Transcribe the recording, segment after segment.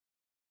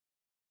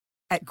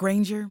At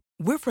Granger,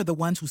 we're for the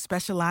ones who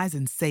specialize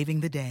in saving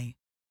the day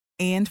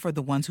and for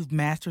the ones who've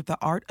mastered the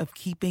art of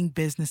keeping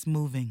business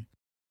moving.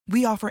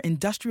 We offer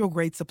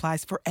industrial-grade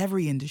supplies for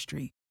every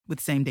industry with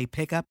same-day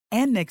pickup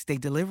and next-day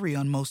delivery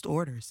on most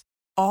orders,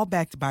 all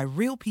backed by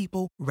real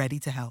people ready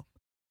to help.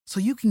 So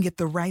you can get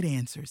the right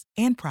answers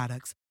and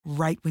products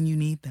right when you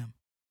need them.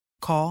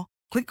 Call,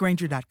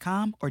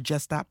 clickgranger.com, or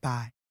just stop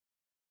by.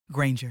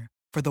 Granger,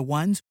 for the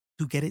ones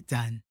who get it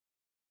done.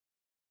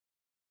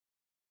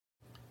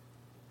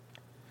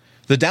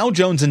 The Dow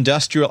Jones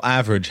Industrial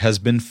Average has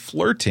been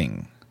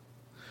flirting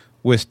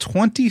with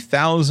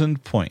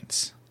 20,000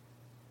 points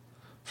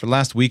for the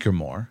last week or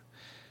more,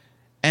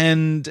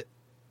 and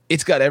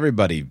it's got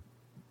everybody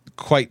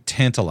quite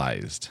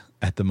tantalized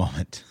at the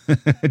moment.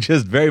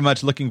 Just very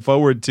much looking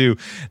forward to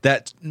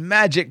that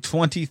magic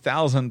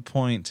 20,000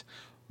 point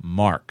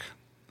mark.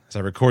 As I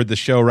record the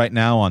show right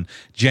now on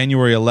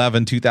January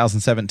 11,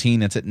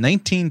 2017, it's at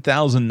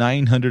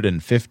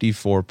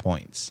 19,954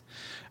 points.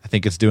 I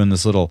think it's doing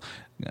this little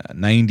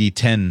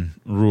 90-10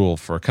 rule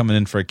for coming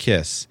in for a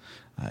kiss.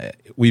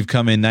 We've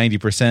come in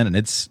 90%, and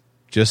it's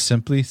just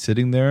simply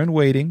sitting there and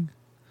waiting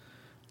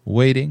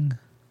to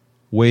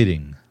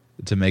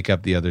make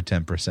up the other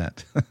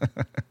 10%.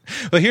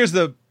 But here's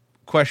the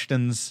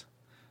questions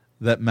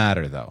that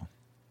matter, though.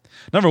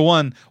 Number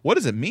one, what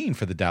does it mean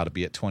for the Dow to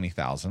be at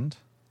 20,000?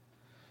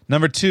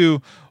 Number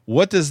two,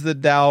 what does the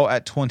Dow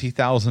at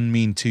 20,000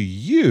 mean to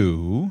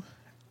you?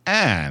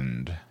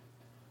 And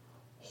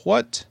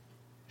what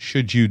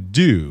should you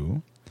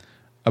do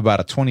about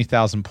a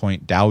 20,000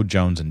 point Dow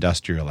Jones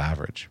Industrial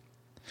Average?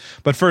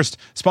 But first,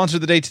 sponsor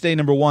of the day today,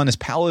 number one, is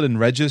Paladin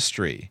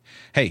Registry.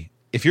 Hey,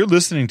 if you're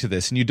listening to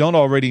this and you don't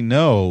already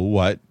know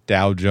what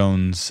Dow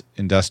Jones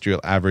Industrial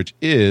Average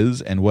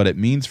is and what it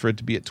means for it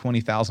to be at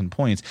 20,000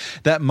 points,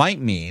 that might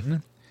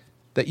mean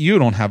that you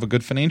don't have a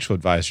good financial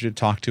advisor to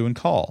talk to and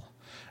call.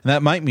 And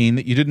that might mean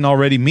that you didn't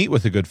already meet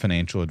with a good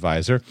financial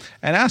advisor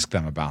and ask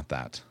them about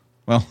that.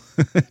 Well,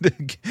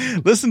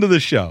 listen to the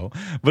show,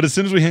 but as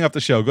soon as we hang up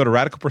the show, go to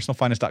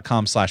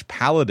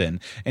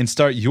radicalpersonalfinance.com/paladin and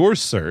start your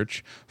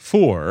search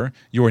for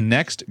your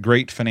next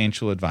great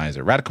financial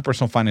advisor.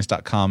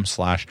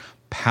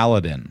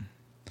 radicalpersonalfinance.com/paladin.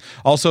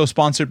 Also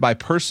sponsored by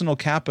Personal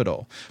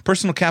Capital.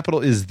 Personal Capital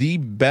is the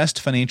best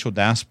financial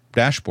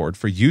dashboard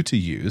for you to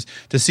use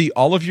to see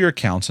all of your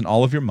accounts and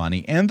all of your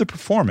money and the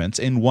performance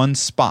in one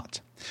spot.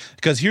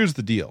 Because here's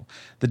the deal.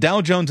 The Dow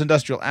Jones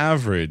Industrial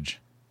Average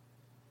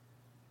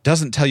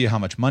doesn't tell you how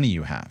much money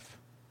you have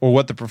or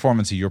what the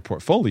performance of your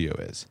portfolio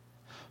is.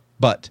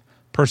 But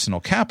Personal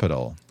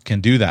Capital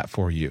can do that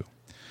for you.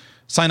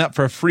 Sign up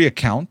for a free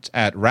account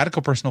at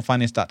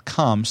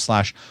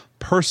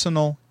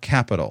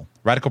radicalpersonalfinance.com/personalcapital.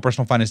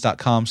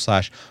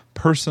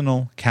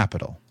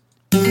 radicalpersonalfinance.com/personalcapital.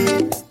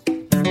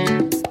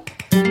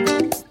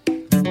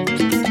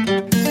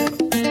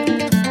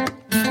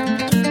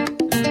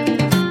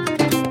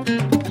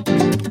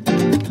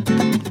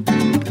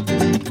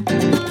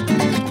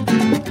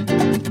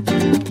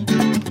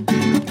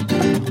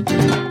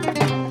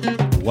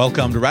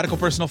 Welcome to Radical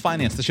Personal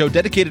Finance, the show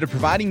dedicated to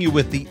providing you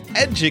with the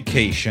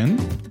education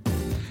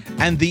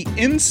and the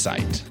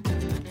insight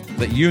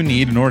that you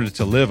need in order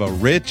to live a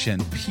rich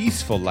and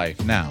peaceful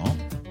life now,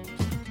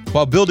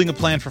 while building a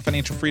plan for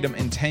financial freedom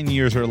in 10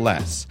 years or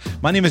less.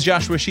 My name is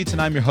Joshua Sheets,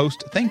 and I'm your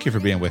host. Thank you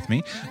for being with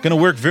me. Going to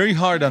work very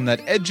hard on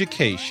that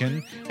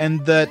education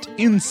and that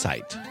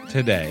insight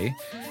today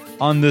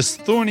on this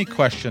thorny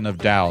question of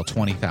Dow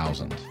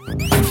 20,000.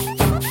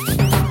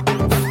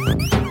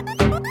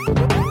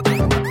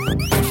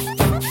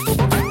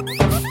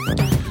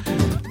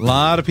 A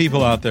lot of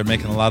people out there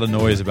making a lot of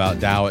noise about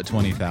Dow at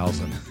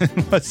 20,000.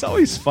 What's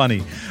always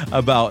funny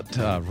about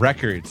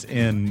records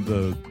in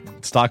the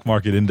stock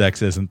market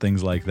indexes and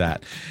things like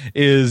that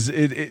is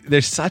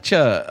there's such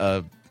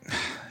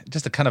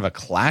just a kind of a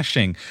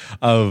clashing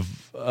of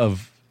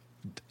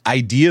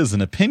ideas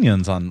and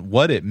opinions on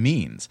what it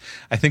means.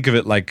 I think of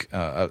it like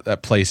a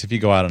place if you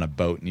go out on a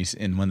boat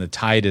and when the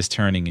tide is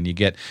turning and you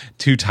get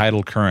two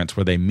tidal currents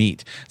where they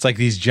meet. It's like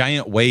these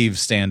giant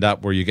waves stand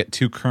up where you get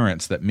two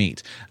currents that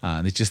meet.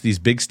 It's just these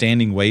big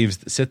standing waves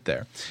that sit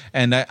there.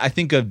 And I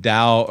think of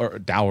Dow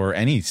or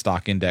any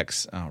stock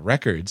index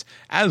records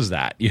as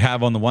that. You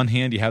have on the one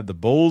hand, you have the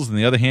bulls, and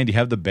the other hand, you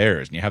have the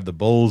bears. And you have the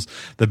bulls.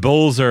 The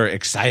bulls are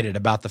excited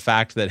about the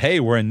fact that,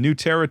 hey, we're in new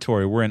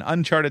territory. We're in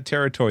uncharted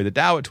territory. The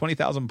Dow at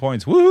 20,000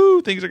 points.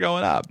 Woohoo! Things are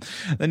going up.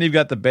 Then you've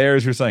got the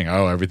bears who are saying,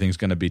 oh, everything's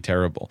going to be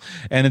terrible.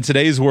 And in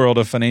today's world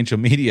of financial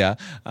media,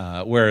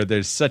 where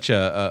there's such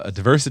a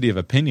diversity of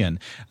opinion,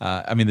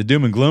 the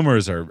doom and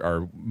gloomers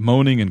are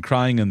moaning and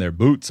crying in their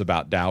boots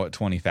about Dow at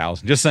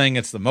 20,000, just saying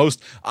it's the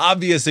most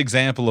obvious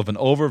example of an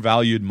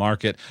overvalued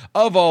market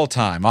of all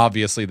time.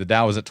 Obviously, the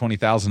Dow is at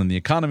 20,000 and the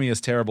economy is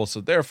terrible,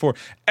 so therefore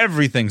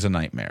everything's a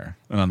nightmare.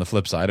 And on the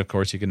flip side, of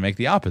course, you can make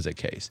the opposite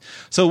case.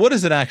 So what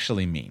does it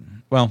actually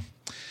mean? Well,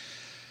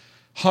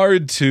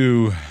 hard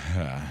to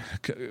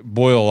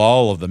boil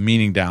all of the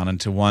meaning down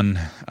into one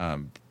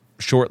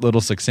short,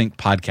 little succinct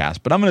podcast,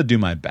 but I'm going to do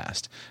my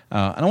best.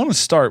 And I want to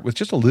start with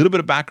just a little bit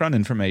of background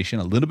information,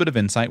 a little bit of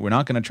insight. We're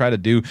not going to try to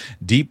do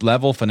deep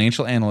level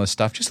financial analyst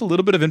stuff, just a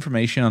little bit of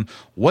information on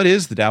what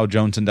is the Dow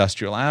Jones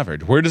Industrial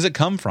Average? Where does it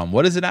come from?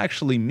 What does it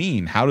actually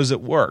mean? How does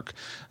it work?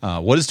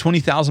 What does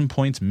 20,000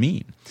 points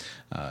mean?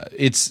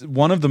 It's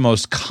one of the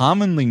most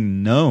commonly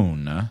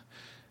known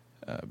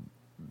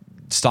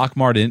stock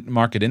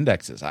market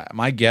indexes.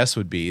 My guess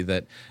would be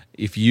that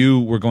if you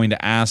were going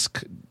to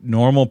ask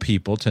normal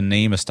people to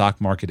name a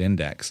stock market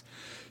index,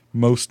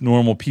 most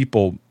normal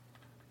people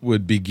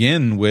would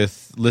begin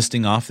with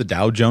listing off the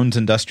Dow Jones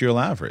Industrial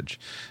Average.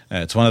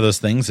 It's one of those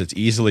things that's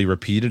easily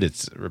repeated.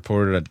 It's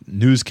reported at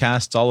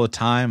newscasts all the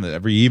time,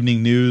 every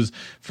evening news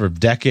for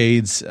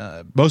decades.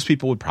 Most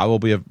people would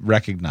probably have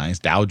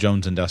recognized Dow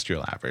Jones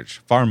Industrial Average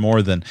far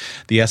more than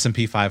the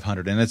S&P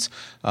 500. And it's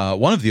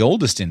one of the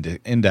oldest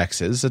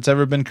indexes that's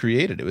ever been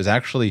created. It was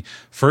actually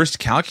first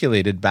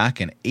calculated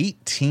back in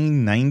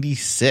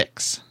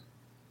 1896.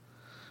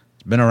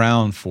 It's been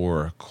around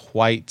for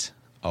quite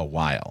a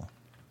while.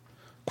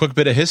 Quick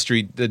bit of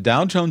history. The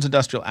Dow Jones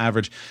Industrial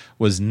Average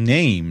was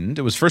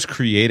first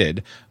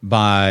created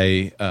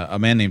by a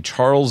man named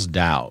Charles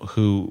Dow,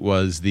 who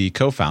was the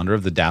co-founder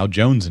of the Dow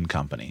Jones and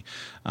Company.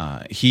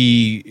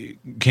 He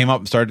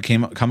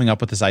coming up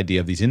with this idea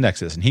of these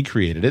indexes, and he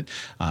created it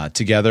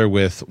together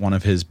with one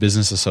of his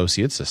business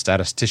associates, a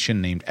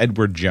statistician named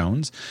Edward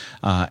Jones.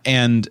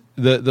 And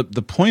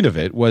the point of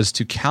it was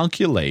to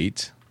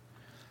calculate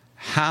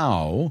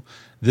how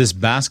this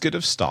basket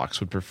of stocks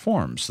would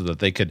perform so that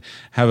they could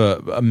have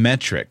a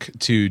metric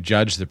to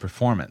judge the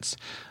performance.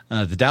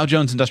 The Dow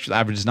Jones Industrial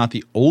Average is not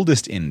the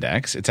oldest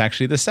index. It's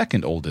actually the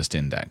second oldest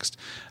index.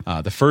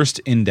 The first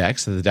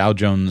index that the Dow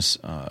Jones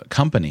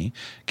Company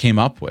came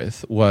up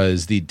with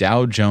was the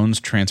Dow Jones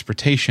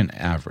Transportation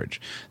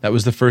Average. That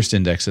was the first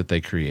index that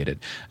they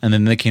created. And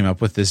then they came up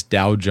with this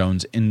Dow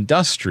Jones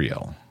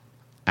Industrial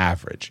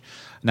Average.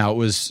 Now, it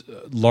was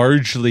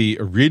largely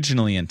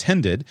originally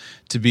intended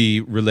to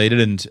be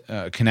related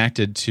and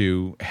connected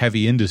to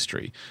heavy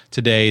industry.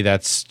 Today,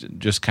 that's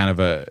just kind of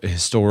a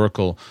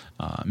historical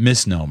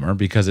misnomer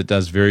because it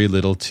does very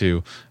little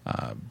to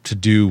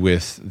do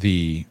with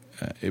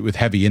with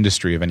heavy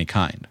industry of any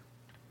kind.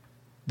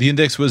 The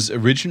index was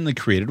originally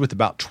created with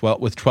about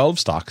 12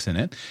 stocks in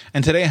it,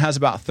 and today it has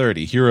about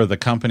 30. Here are the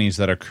companies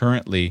that are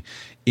currently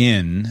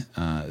in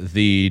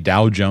the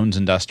Dow Jones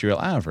Industrial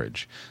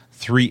Average: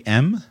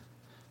 3M,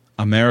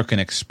 American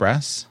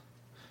Express,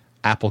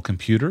 Apple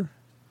Computer,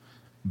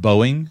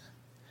 Boeing,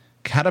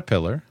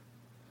 Caterpillar,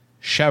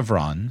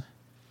 Chevron,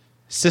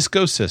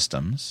 Cisco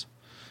Systems,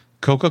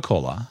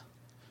 Coca-Cola,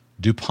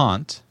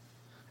 DuPont,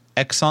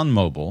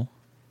 ExxonMobil,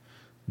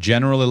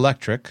 General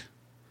Electric,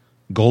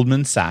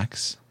 Goldman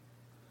Sachs,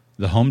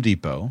 The Home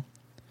Depot,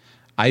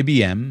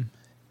 IBM,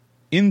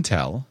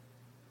 Intel,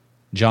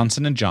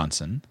 Johnson &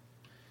 Johnson,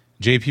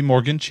 JP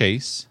Morgan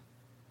Chase,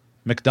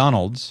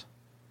 McDonald's,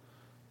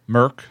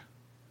 Merck,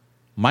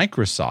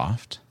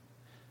 Microsoft,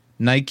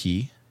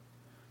 Nike,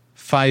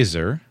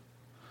 Pfizer,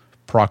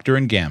 Procter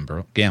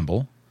 &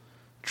 Gamble,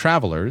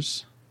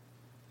 Travelers,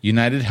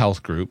 United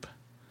Health Group,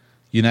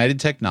 United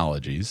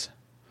Technologies,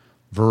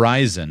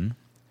 Verizon,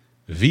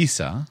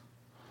 Visa,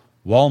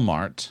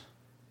 Walmart,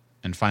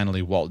 and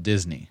finally Walt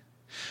Disney.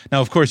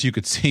 Now, of course, you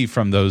could see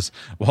from those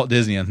Walt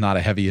Disney is not a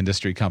heavy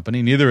industry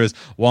company. Neither is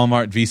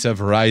Walmart, Visa,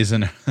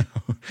 Verizon,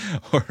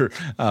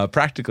 or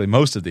practically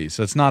most of these.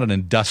 So it's not an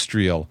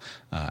industrial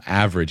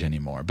average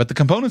anymore. But the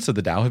components of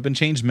the Dow have been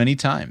changed many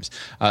times,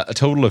 a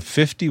total of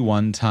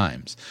 51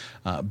 times.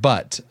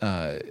 But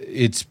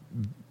it's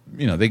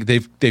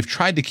they've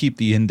tried to keep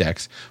the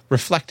index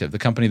reflective. The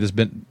company that's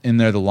been in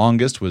there the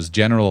longest was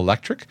General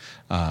Electric.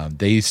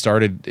 They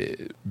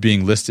started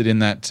being listed in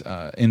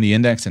the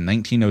index in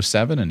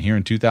 1907, and here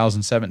in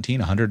 2017,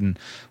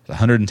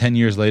 110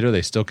 years later,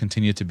 they still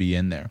continue to be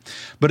in there.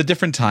 But at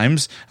different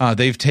times,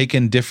 they've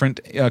taken different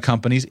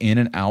companies in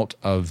and out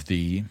of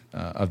the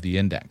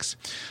index.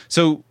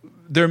 So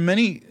there are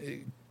many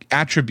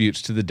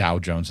attributes to the Dow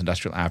Jones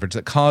Industrial Average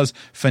that cause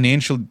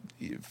financial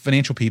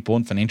people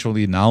and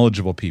financially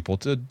knowledgeable people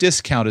to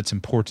discount its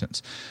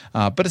importance.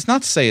 But it's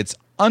not to say it's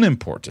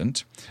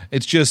unimportant.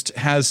 It just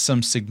has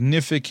some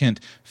significant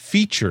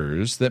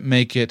features that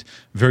make it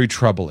very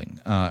troubling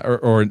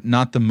or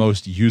not the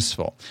most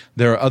useful.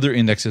 There are other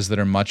indexes that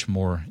are much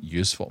more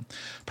useful.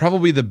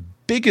 Probably the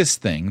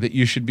biggest thing that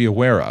you should be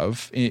aware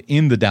of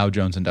in the Dow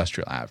Jones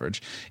Industrial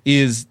Average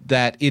is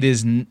that it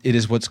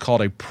is what's called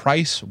a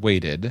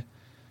price-weighted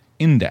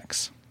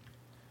index.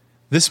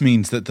 This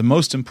means that the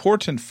most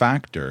important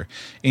factor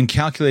in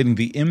calculating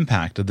the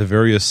impact of the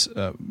various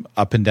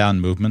up and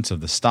down movements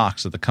of the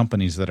stocks of the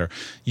companies that are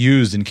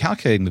used in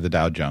calculating the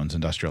Dow Jones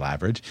Industrial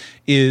Average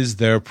is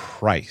their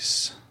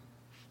price.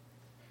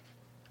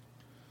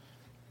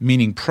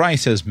 Meaning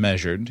price as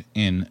measured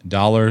in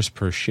dollars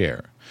per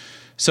share.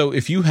 So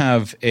if you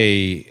have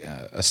a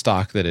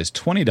stock that is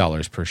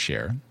 $20 per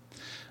share,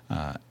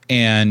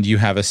 and you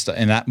have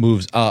and that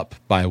moves up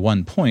by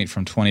 1 point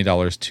from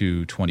 $20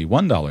 to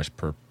 $21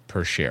 per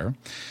per share,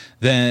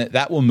 then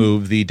that will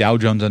move the Dow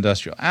Jones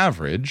Industrial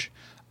Average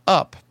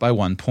up by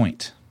 1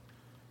 point.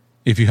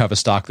 If you have a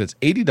stock that's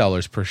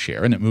 $80 per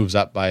share and it moves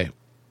up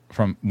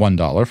from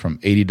 $1, from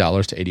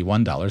 $80 to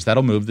 $81,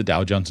 that'll move the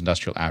Dow Jones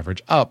Industrial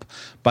Average up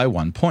by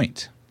 1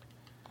 point.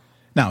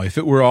 Now, if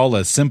it were all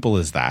as simple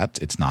as that,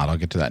 it's not, I'll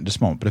get to that in just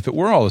a moment, but if it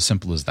were all as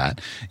simple as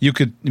that, you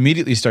could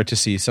immediately start to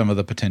see some of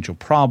the potential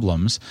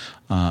problems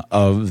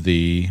of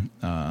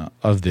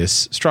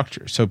this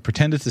structure. So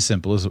pretend it's as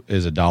simple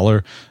as a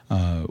dollar,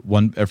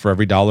 for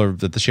every dollar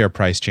that the share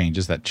price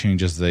changes, that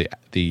changes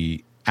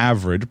the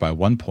average by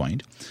 1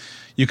 point.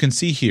 You can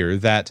see here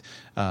that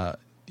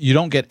you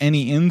don't get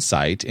any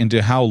insight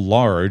into how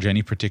large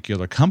any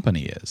particular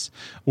company is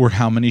or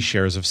how many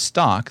shares of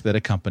stock that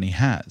a company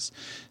has.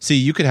 See,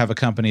 you could have a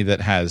company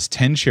that has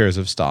 10 shares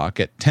of stock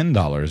at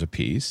 $10 a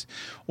piece,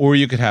 or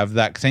you could have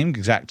that same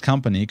exact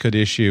company could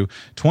issue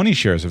 20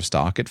 shares of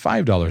stock at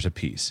 $5 a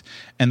piece.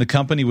 And the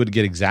company would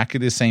get exactly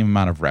the same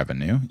amount of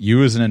revenue.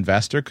 You as an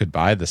investor could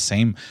buy the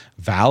same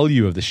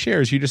value of the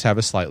shares, you just have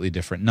a slightly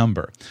different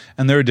number.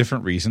 And there are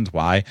different reasons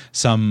why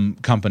some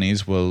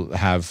companies will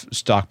have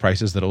stock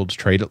prices that will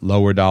trade at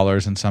lower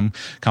dollars and some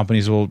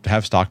companies will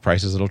have stock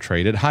prices that will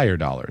trade at higher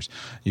dollars.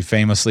 You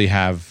famously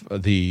have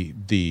the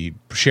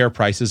share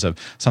prices of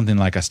something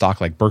like a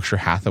stock like Berkshire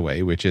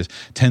Hathaway, which is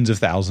tens of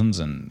thousands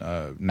and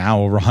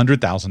now over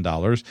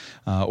 $100,000.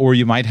 Or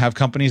you might have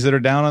companies that are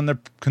down on their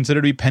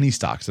considered to be penny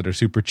stocks that are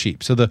super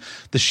cheap. So the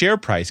share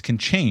price can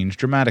change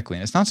dramatically.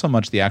 And it's not so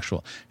much the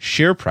actual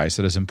share price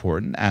that is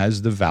important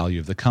as the value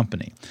of the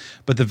company.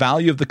 But the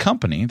value of the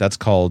company, that's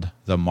called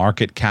the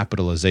market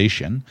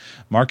capitalization,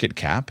 market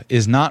cap,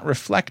 is not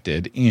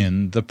reflected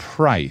in the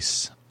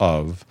price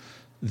of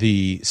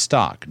the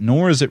stock,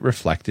 nor is it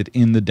reflected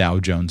in the Dow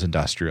Jones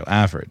Industrial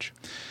Average.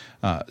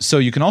 So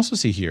you can also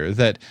see here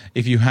that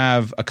if you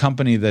have a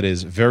company that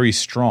is very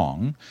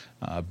strong,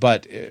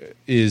 but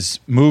is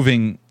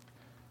moving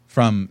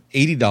from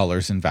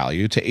 $80 in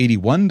value to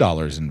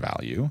 $81 in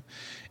value,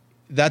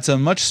 that's a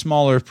much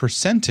smaller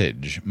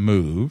percentage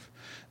move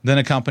than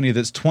a company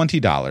that's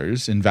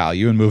 $20 in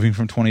value and moving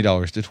from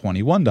 $20 to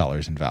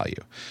 $21 in value.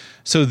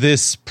 So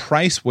this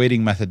price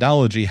weighting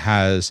methodology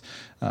has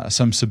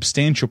some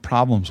substantial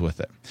problems with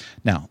it.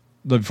 Now,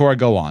 before I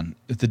go on,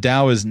 the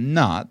Dow is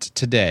not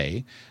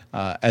today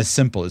as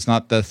simple. It's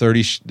not the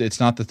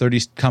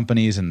 30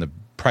 companies and the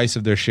price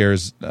of their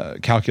shares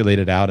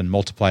calculated out and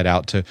multiplied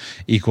out to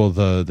equal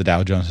the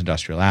Dow Jones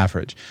Industrial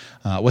Average.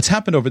 What's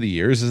happened over the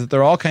years is that there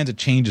are all kinds of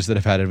changes that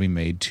have had to be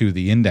made to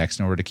the index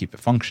in order to keep it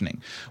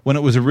functioning. When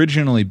it was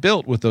originally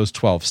built with those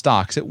 12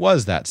 stocks, it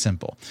was that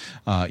simple.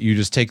 You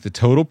just take the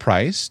total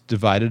price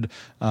divided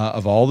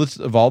of all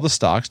the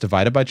stocks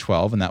divided by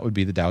 12, and that would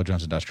be the Dow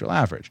Jones Industrial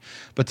Average.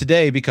 But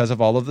today, because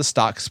of all of the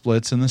stock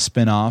splits and the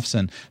spin-offs,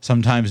 and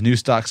sometimes new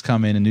stocks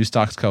come in and new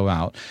stocks go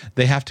out,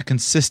 they have to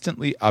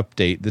consistently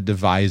update the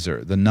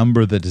divisor, the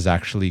number that is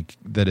actually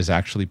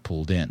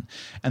pulled in,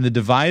 and the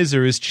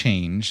divisor is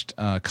changed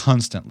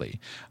constantly.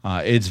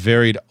 It's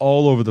varied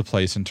all over the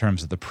place in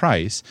terms of the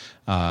price.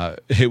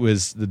 It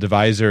was the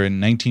divisor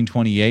in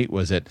 1928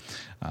 was at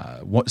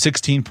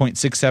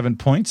 16.67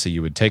 points. So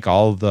you would take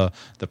all the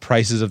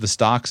prices of the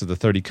stocks of the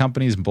 30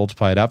 companies and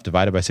multiply it up,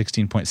 divided by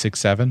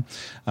 16.67,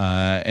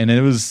 and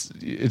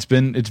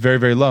it's very,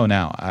 very low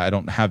now. I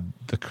don't have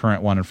the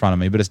current one in front of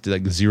me, but it's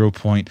like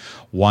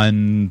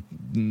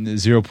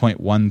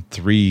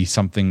 0.13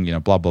 something,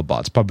 blah blah blah.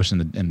 It's published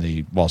in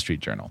the Wall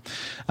Street Journal.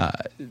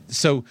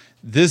 So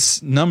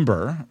this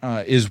number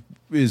is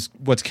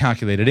what's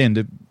calculated in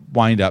to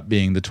wind up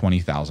being the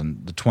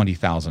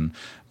 20,000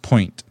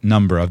 point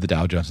number of the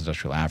Dow Jones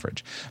Industrial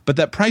Average. But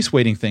that price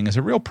weighting thing is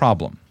a real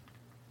problem.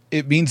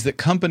 It means that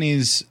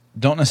companies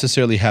don't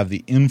necessarily have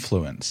the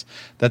influence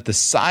that the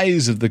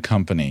size of the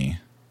company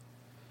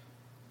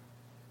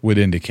would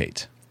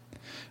indicate.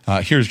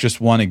 Here's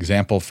just one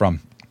example from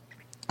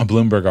a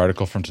Bloomberg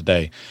article from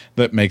today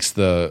that makes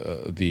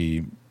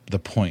the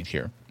point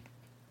here.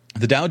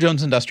 The Dow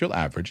Jones Industrial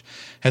Average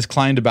has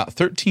climbed about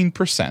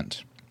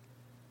 13%,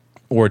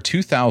 or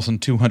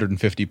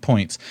 2,250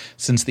 points,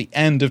 since the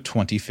end of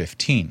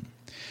 2015.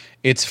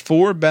 Its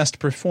four best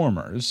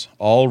performers,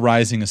 all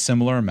rising a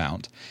similar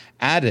amount,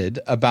 added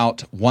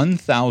about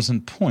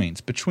 1,000 points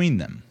between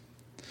them.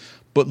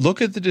 But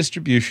look at the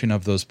distribution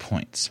of those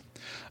points.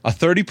 A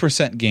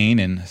 30% gain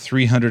in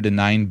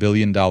 $309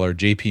 billion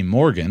JP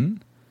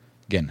Morgan,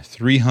 again,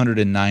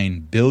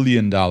 $309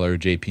 billion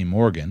JP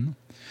Morgan,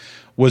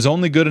 was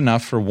only good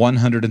enough for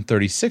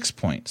 136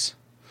 points.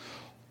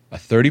 I'm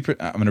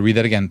going to read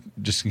that again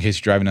just in case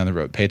you're driving down the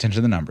road. Pay attention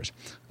to the numbers.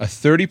 A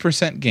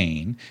 30%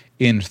 gain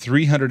in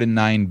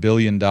 $309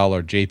 billion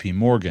JP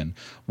Morgan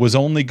was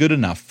only good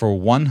enough for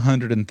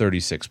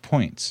 136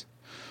 points,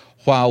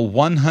 while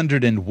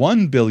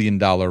 $101 billion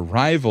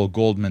rival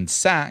Goldman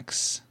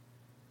Sachs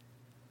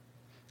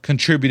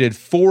contributed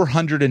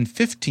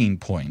 415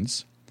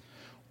 points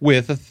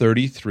with a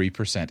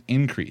 33%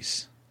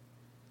 increase.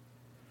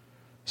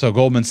 So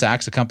Goldman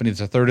Sachs, a company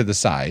that's a third of the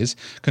size,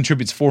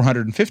 contributes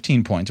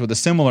 415 points with a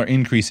similar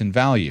increase in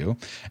value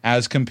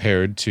as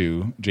compared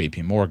to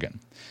JP Morgan.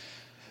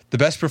 The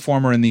best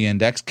performer in the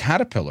index,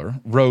 Caterpillar,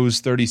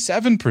 rose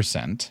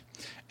 37%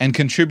 and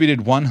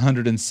contributed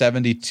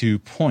 172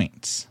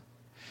 points,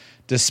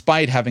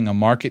 despite having a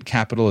market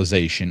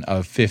capitalization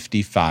of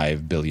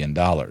 $55 billion.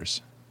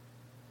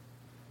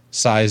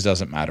 Size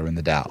doesn't matter in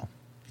the Dow.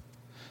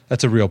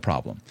 That's a real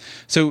problem.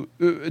 So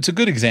it's a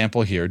good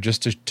example here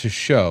just to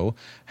show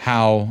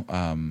how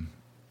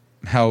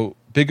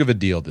big of a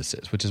deal this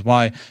is, which is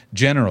why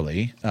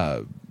generally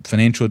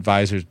financial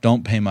advisors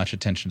don't pay much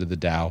attention to the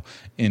Dow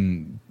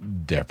in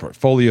their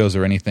portfolios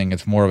or anything.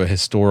 It's more of a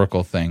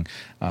historical thing,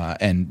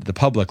 and the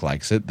public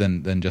likes it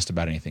than just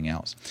about anything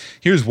else.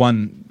 Here's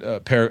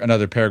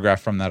another paragraph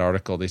from that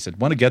article. They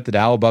said, want to get the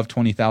Dow above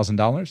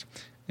 $20,000?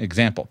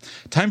 Example,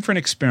 time for an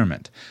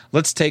experiment.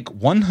 Let's take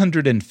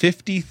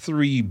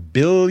 $153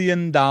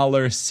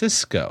 billion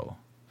Cisco,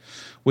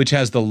 which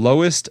has the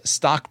lowest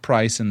stock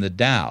price in the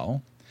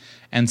Dow,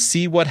 and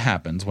see what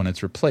happens when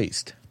it's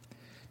replaced.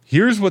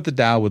 Here's what the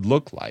Dow would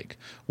look like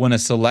when a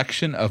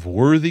selection of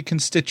worthy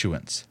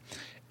constituents,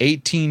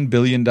 $18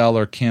 billion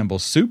Campbell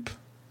Soup.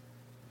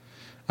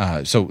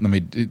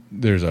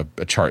 There's a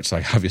chart, so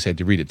I obviously had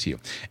to read it to you.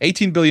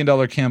 $18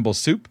 billion Campbell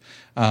Soup,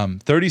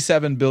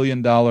 $37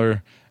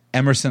 billion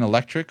Emerson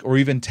Electric, or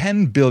even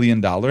 $10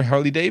 billion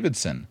Harley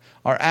Davidson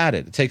are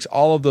added. It takes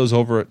all of those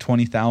over at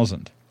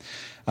 20,000.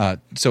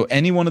 So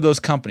any one of those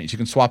companies, you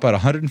can swap out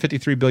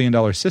 $153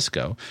 billion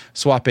Cisco,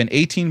 swap in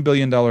 $18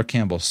 billion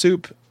Campbell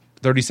Soup,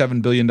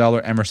 $37 billion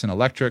Emerson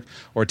Electric,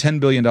 or $10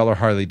 billion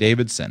Harley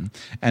Davidson,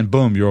 and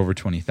boom, you're over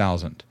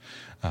 20,000.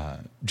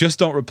 Just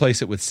don't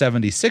replace it with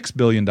 $76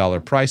 billion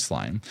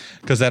Priceline,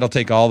 because that'll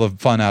take all the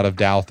fun out of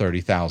Dow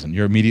 30,000.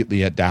 You're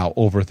immediately at Dow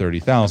over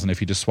 30,000 if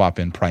you just swap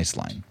in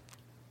Priceline.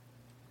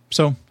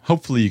 So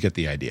hopefully you get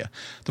the idea.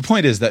 The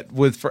point is that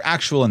for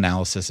actual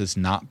analysis, it's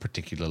not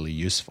particularly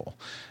useful.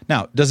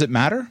 Now, does it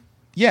matter?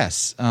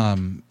 Yes,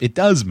 it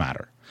does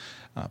matter.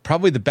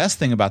 Probably the best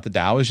thing about the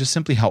Dow is just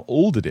simply how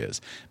old it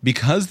is.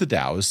 Because the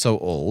Dow is so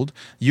old,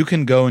 you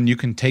can go and you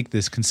can take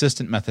this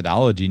consistent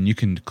methodology and you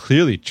can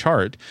clearly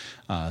chart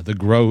the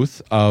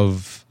growth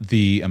of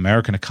the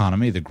American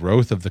economy, the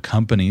growth of the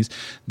companies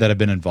that have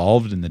been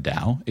involved in the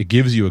Dow. It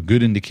gives you a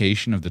good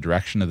indication of the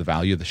direction of the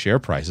value of the share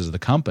prices of the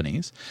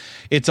companies.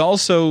 It's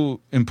also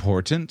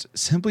important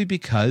simply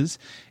because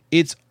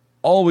it's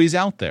always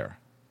out there.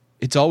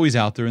 It's always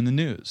out there in the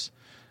news.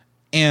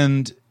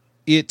 And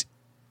it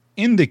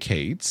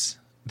indicates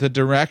the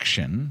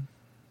direction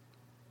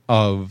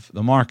of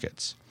the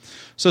markets.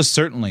 So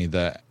certainly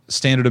the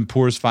Standard &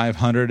 Poor's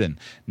 500 and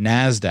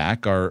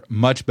NASDAQ are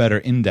much better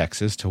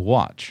indexes to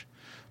watch.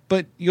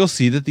 But you'll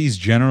see that these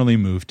generally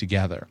move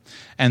together.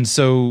 And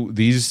so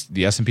the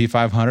S&P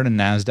 500 and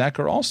NASDAQ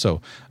are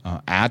also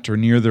at or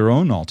near their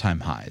own all-time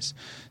highs.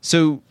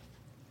 So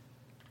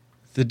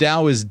the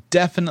Dow is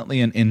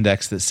definitely an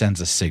index that sends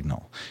a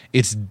signal.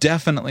 It's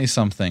definitely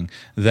something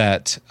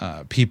that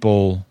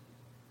people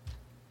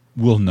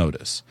will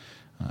notice.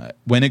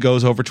 When it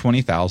goes over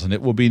 20,000, it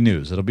will be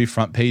news. It'll be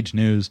front page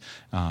news.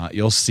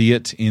 You'll see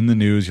it in the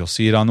news. You'll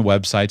see it on the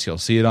websites. You'll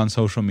see it on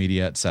social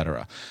media,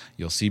 etc.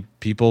 You'll see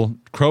people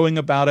crowing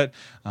about it.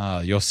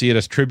 You'll see it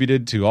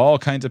attributed to all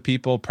kinds of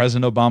people.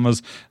 President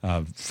Obama's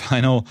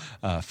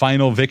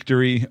final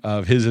victory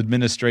of his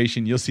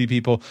administration. You'll see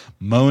people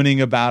moaning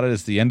about it.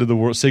 It's the end of the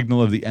world,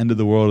 signal of the end of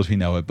the world as we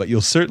know it. But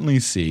you'll certainly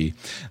see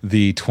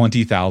the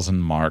 20,000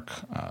 mark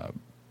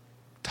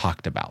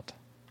talked about.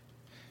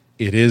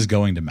 It is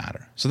going to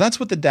matter. So that's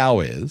what the Dow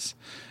is.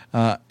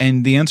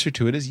 And the answer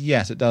to it is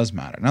yes, it does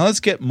matter. Now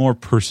let's get more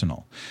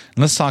personal.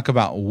 And let's talk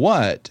about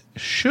what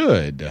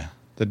should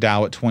the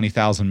Dow at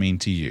 20,000 mean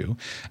to you?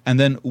 And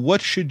then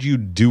what should you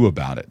do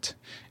about it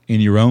in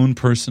your own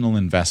personal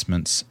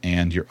investments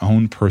and your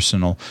own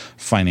personal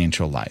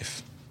financial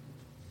life?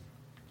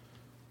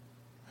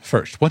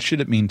 First, what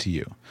should it mean to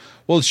you?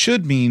 Well, it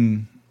should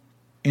mean,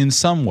 in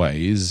some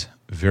ways,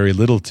 very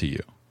little to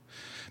you.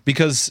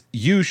 Because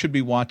you should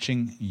be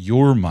watching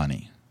your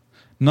money,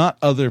 not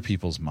other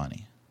people's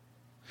money.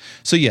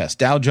 So yes,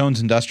 Dow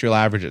Jones Industrial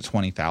Average at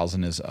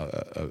 20,000 is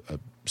a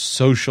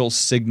social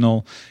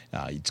signal.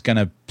 It's going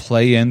to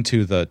play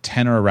into the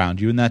tenor around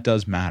you, and that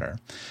does matter.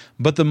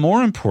 But the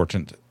more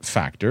important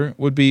factor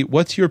would be,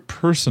 what's your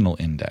personal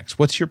index?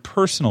 What's your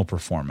personal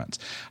performance?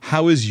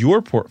 How is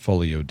your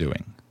portfolio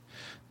doing?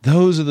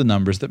 Those are the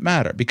numbers that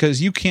matter,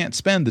 because you can't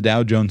spend the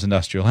Dow Jones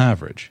Industrial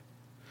Average,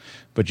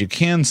 but you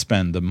can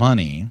spend the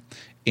money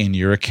in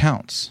your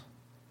accounts.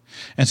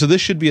 And so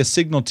this should be a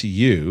signal to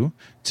you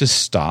to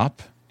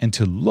stop and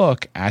to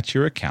look at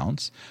your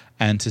accounts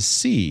and to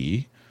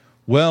see,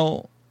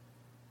 well,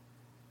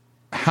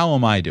 how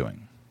am I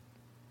doing?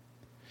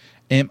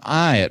 Am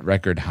I at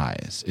record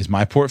highs? Is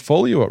my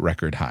portfolio at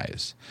record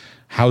highs?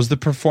 How's the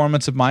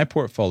performance of my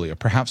portfolio?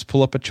 Perhaps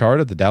pull up a chart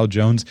of the Dow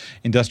Jones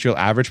Industrial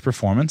Average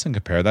performance and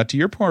compare that to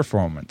your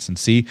performance and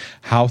see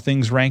how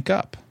things rank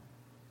up.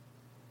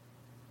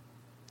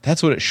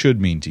 That's what it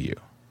should mean to you.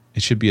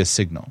 It should be a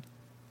signal.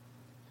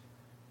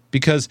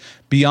 Because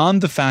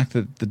beyond the fact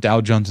that the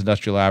Dow Jones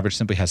Industrial Average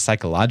simply has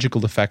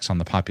psychological effects on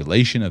the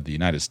population of the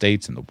United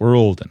States and the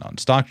world and on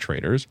stock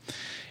traders,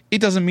 it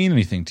doesn't mean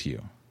anything to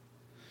you.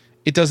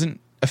 It doesn't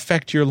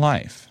affect your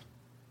life.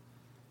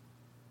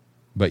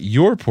 But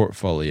your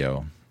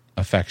portfolio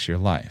affects your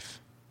life.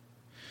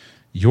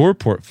 Your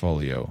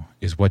portfolio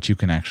is what you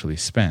can actually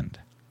spend.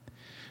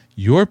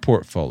 Your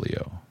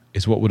portfolio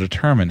is what will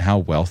determine how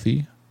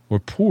wealthy or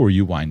poor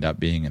you wind up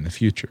being in the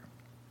future.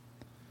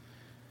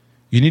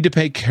 You need to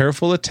pay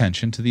careful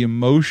attention to the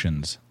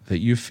emotions that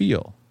you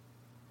feel.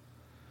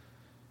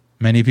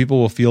 Many people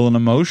will feel an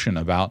emotion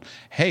about,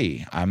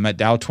 hey, I'm at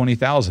Dow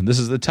 20,000. This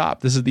is the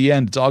top. This is the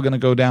end. It's all going to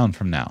go down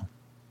from now.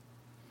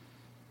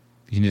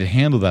 You need to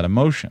handle that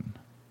emotion.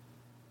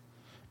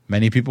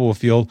 Many people will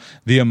feel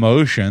the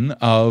emotion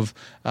of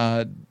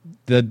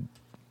the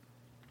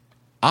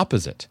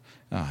opposite.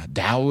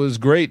 Dow is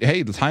great.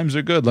 Hey, the times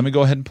are good. Let me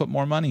go ahead and put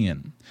more money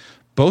in.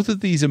 Both of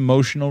these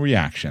emotional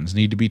reactions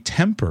need to be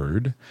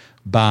tempered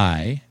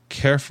by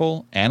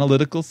careful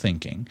analytical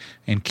thinking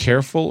and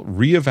careful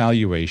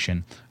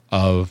reevaluation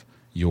of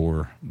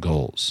your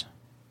goals.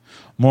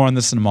 More on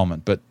this in a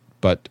moment, but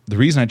the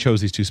reason I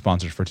chose these two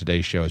sponsors for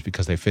today's show is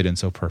because they fit in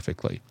so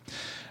perfectly.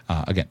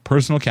 Again,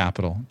 Personal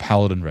Capital,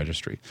 Paladin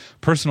Registry.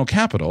 Personal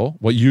Capital,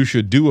 what you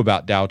should do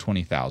about Dow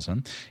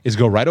 20,000 is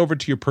go right over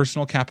to your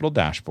Personal Capital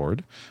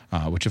dashboard,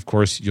 which of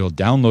course you'll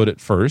download it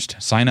first,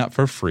 sign up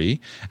for free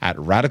at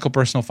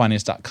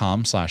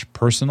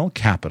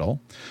radicalpersonalfinance.com/personalcapital.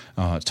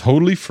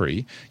 Totally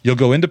free. You'll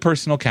go into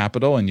Personal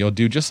Capital and you'll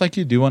do just like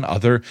you do on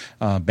other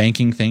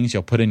banking things.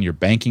 You'll put in your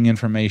banking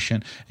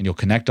information and you'll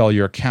connect all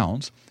your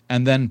accounts.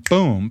 And then,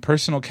 boom,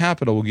 Personal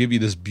Capital will give you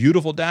this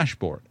beautiful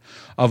dashboard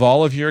of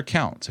all of your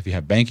accounts. If you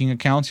have banking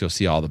accounts, you'll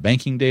see all the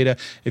banking data.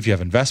 If you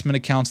have investment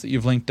accounts that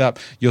you've linked up,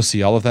 you'll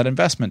see all of that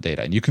investment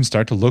data. And you can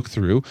start to look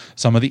through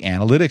some of the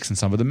analytics and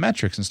some of the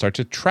metrics and start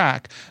to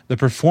track the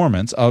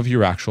performance of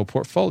your actual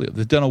portfolio.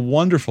 They've done a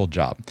wonderful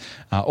job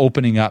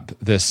opening up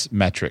these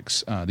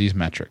metrics.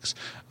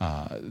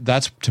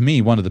 That's, to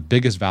me, one of the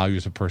biggest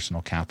values of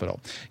Personal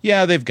Capital.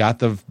 Yeah, they've got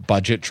the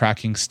budget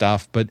tracking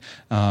stuff, but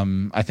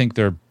I think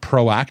their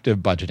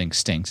proactive budgeting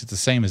stinks. It's the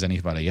same as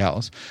anybody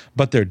else.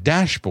 But their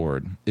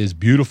dashboard is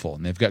beautiful,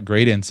 and they've got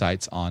great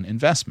insights on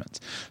investments.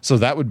 So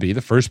that would be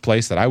the first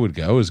place that I would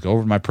go, is go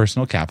over my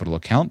Personal Capital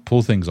account,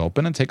 pull things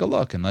open, and take a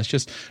look. And let's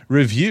just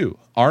review.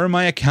 Are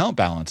my account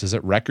balances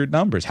at record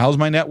numbers? How's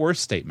my net worth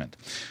statement?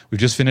 We've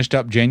just finished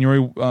up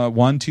January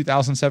 1,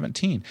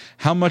 2017.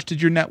 How much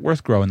did your net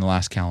worth grow in the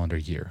last calendar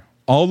year?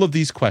 All of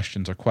these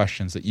questions are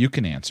questions that you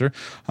can answer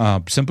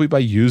simply by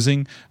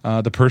using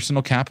the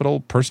Personal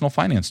Capital personal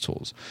finance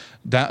tools.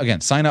 That, again,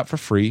 sign up for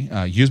free.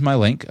 Use my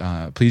link.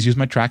 Please use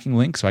my tracking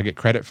link so I get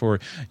credit for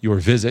your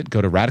visit.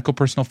 Go to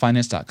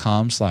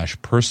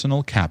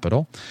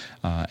radicalpersonalfinance.com/personalcapital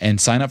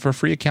and sign up for a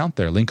free account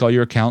there. Link all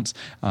your accounts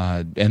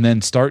and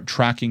then start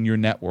tracking your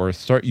net worth.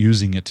 Start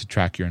using it to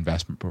track your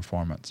investment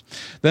performance.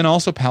 Then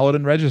also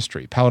Paladin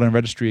Registry. Paladin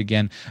Registry,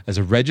 again, is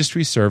a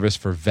registry service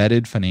for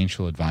vetted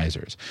financial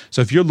advisors.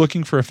 So if you're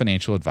looking for a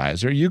financial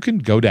advisor, you can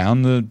go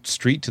down the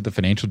street to the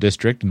financial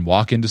district and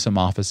walk into some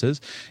offices.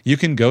 You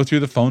can go through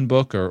the phone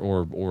book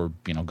or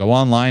go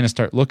online and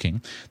start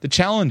looking. The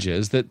challenge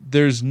is that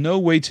there's no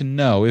way to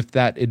know if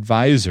that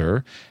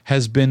advisor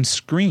has been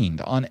screened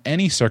on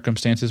any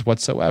circumstances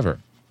whatsoever.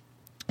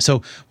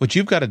 So what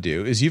you've got to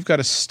do is you've got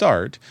to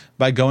start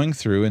by going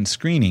through and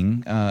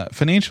screening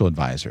financial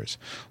advisors.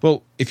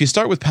 Well, if you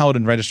start with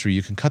Paladin Registry,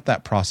 you can cut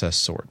that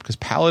process short, because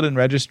Paladin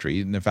Registry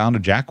and the founder,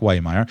 Jack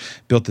Weimeyer,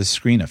 built this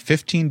screen of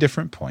 15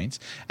 different points,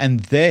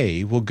 and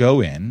they will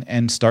go in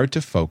and start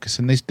to focus,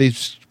 and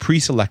they've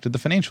pre-selected the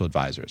financial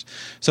advisors.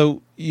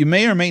 So you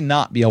may or may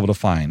not be able to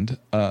find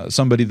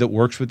somebody that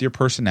works with your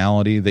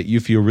personality, that you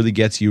feel really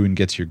gets you and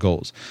gets your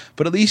goals.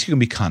 But at least you can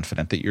be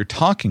confident that you're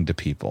talking to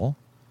people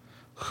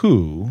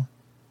who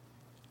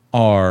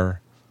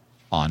are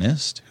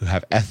honest, who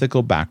have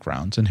ethical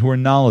backgrounds, and who are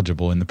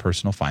knowledgeable in the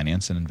personal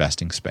finance and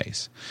investing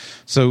space.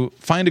 So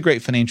find a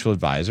great financial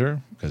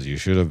advisor, because you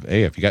should have,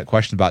 if you got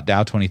questions about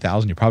Dow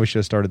 20,000, you probably should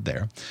have started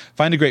there.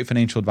 Find a great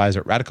financial advisor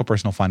at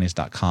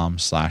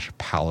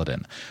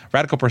radicalpersonalfinance.com/paladin.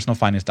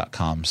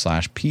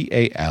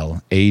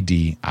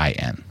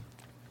 radicalpersonalfinance.com/PALADIN.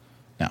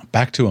 Now,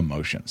 back to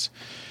emotions.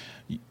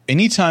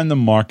 Anytime the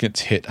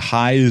markets hit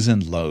highs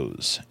and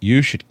lows,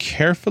 you should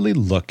carefully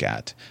look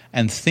at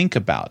and think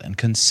about and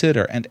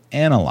consider and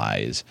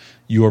analyze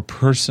your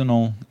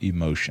personal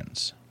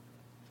emotions.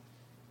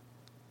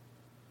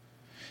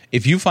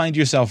 If you find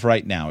yourself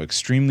right now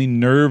extremely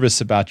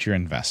nervous about your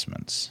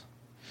investments,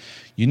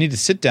 you need to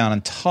sit down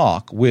and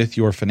talk with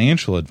your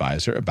financial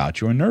advisor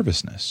about your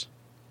nervousness.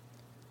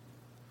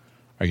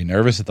 Are you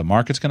nervous that the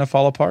market's going to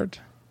fall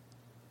apart?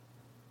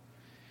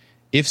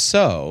 If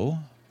so,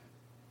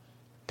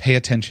 pay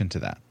attention to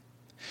that.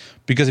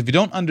 Because if you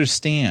don't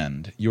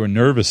understand your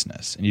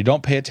nervousness and you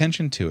don't pay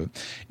attention to it,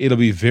 it'll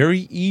be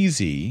very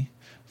easy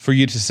for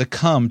you to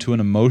succumb to an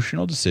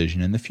emotional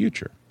decision in the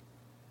future.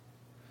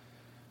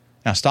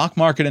 Now, stock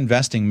market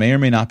investing may or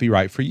may not be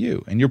right for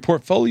you, and your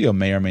portfolio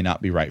may or may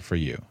not be right for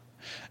you.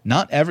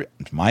 In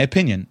my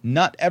opinion,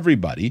 not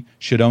everybody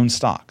should own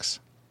stocks.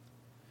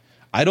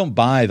 I don't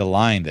buy the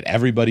line that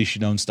everybody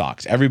should own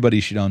stocks. Everybody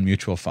should own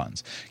mutual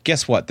funds.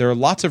 Guess what? There are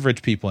lots of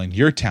rich people in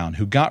your town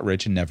who got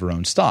rich and never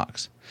owned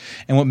stocks.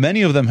 And what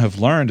many of them have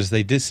learned is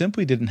they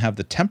simply didn't have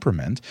the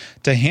temperament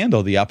to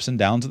handle the ups and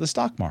downs of the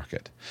stock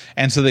market.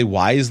 And so they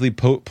wisely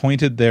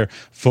pointed their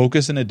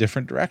focus in a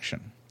different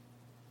direction.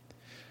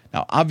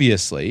 Now,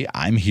 obviously,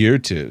 I'm here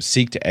to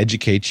seek to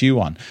educate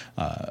you on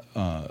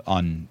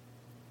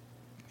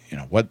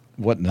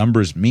what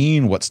numbers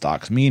mean, what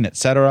stocks mean,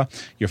 etc.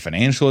 Your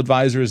financial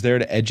advisor is there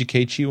to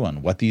educate you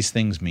on what these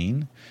things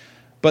mean.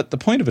 But the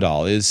point of it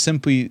all is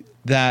simply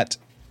that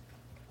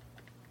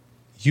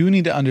you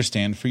need to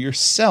understand for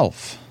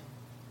yourself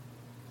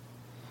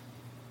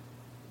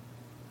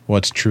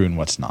what's true and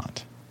what's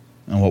not,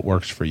 and what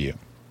works for you.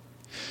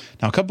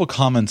 Now, a couple of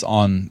comments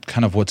on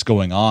kind of what's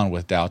going on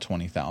with Dow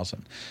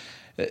 20,000.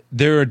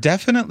 There are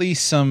definitely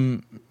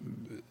some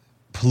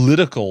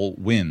political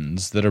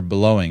winds that are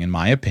blowing, in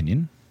my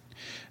opinion.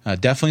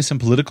 Definitely some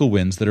political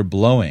winds that are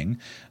blowing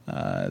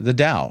the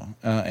Dow,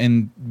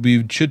 and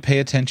we should pay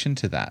attention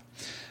to that.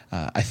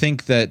 I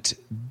think that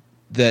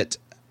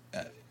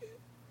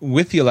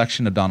with the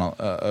election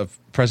of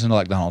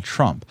President-elect Donald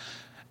Trump,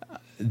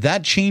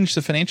 that changed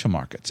the financial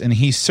markets, and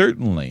he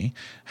certainly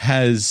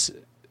has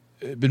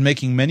been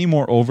making many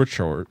more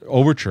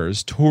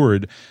overtures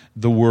toward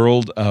the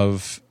world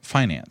of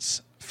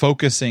finance,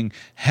 focusing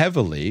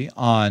heavily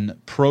on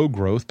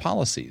pro-growth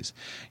policies.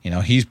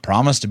 He's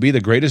promised to be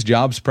the greatest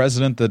jobs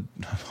president that,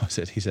 what was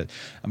it? He said,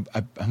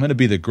 I'm going to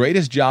be the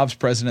greatest jobs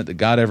president that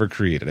God ever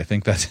created. I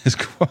think that's his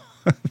quote.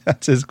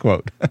 That's his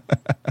quote.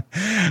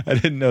 I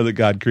didn't know that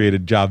God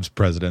created jobs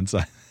presidents.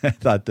 I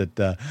thought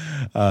that,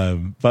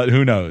 but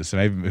who knows?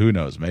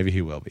 Maybe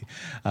he will be.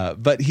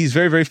 But he's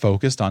very, very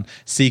focused on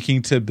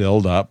seeking to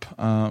build up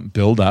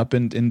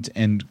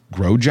and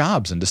grow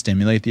jobs and to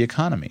stimulate the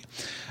economy.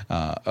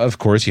 Of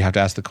course, you have to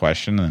ask the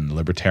question, and the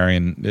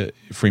libertarian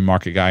free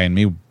market guy in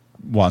me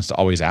wants to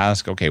always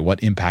ask, okay,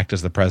 what impact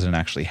does the president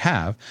actually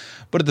have?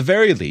 But at the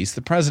very least,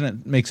 the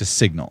president makes a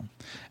signal.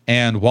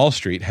 And Wall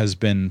Street has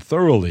been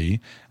thoroughly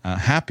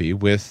happy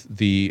with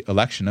the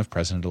election of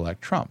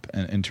President-elect Trump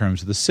in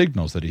terms of the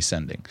signals that he's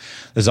sending.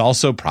 There's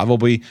also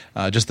probably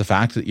just the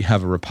fact that you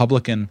have a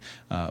Republican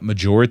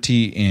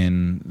majority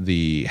in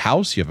the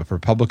House, you have a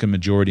Republican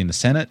majority in the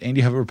Senate, and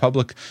you have a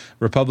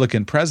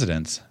Republican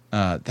president.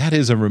 That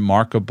is a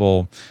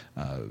remarkable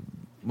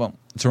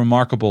it's a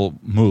remarkable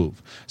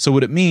move. So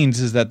what it means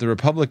is that the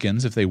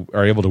Republicans, if they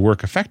are able to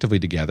work effectively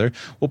together,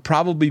 will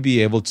probably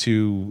be able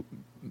to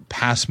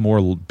pass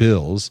more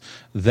bills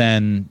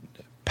than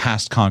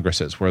past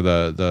Congresses, where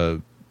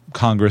the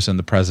Congress and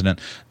the president,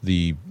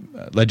 the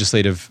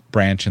legislative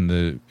branch and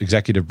the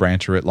executive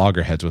branch are at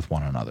loggerheads with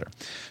one another.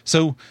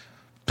 So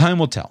time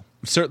will tell.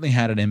 It certainly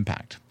had an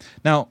impact.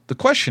 Now, the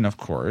question, of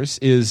course,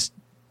 is,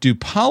 do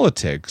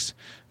politics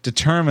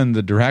determine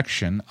the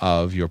direction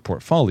of your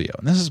portfolio?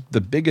 And this is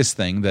the biggest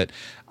thing that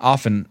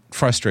often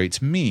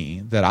frustrates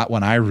me, that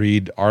when I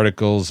read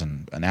articles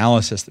and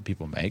analysis that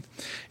people make,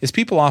 is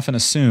people often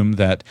assume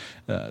that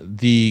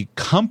the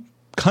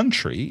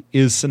country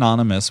is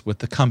synonymous with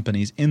the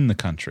companies in the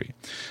country.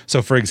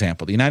 So, for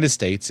example, the United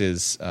States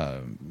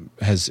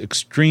has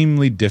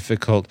extremely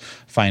difficult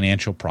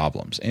financial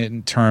problems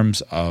in terms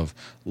of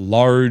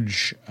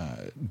large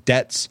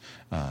debts,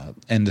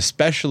 and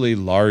especially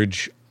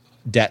large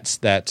debts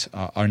that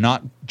are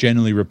not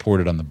generally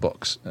reported on the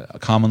books,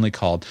 commonly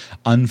called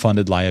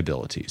unfunded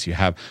liabilities. You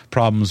have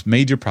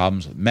major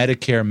problems with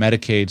Medicare,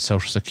 Medicaid,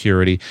 Social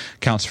Security,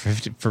 accounts for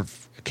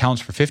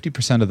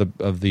 50%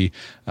 of the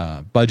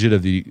budget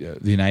of the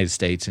United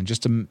States, and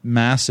just a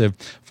massive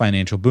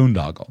financial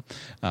boondoggle.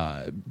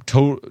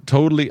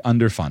 Totally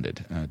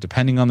underfunded.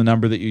 Depending on the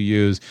number that you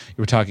use,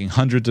 you're talking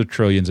hundreds of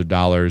trillions of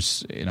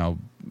dollars.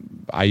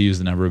 I use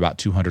the number about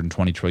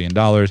 $220 trillion.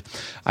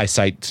 I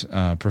cite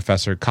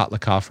Professor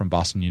Kotlikoff from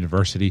Boston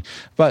University,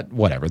 but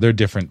whatever. They're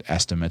different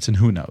estimates, and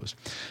who knows.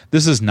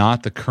 This is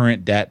not the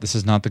current debt. This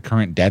is not the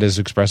current debt as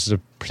expressed as a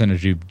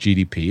percentage of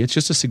GDP. It's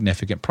just a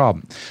significant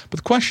problem. But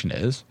the question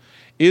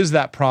is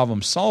that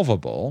problem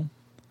solvable,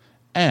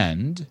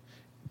 and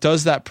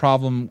does that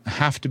problem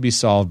have to be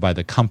solved by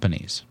the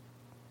companies?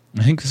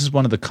 I think this is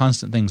one of the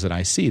constant things that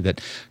I see, that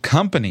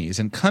companies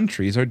and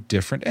countries are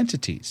different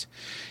entities.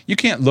 You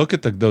can't look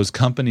at those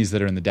companies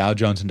that are in the Dow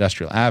Jones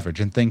Industrial Average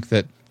and think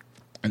that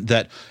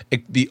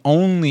the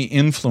only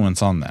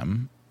influence on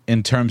them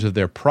in terms of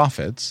their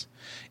profits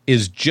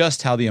is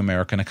just how the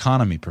American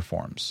economy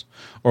performs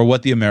or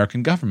what the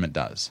American government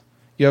does.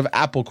 You have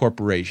Apple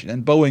Corporation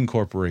and Boeing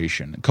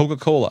Corporation and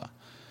Coca-Cola.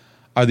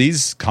 Are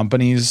these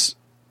companies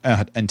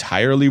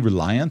entirely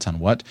reliant on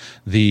what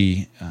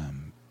the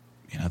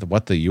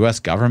U.S.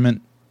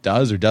 government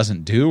does or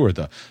doesn't do, or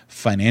the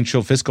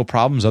financial fiscal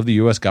problems of the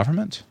U.S.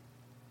 government?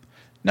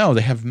 No,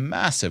 they have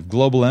massive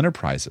global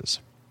enterprises.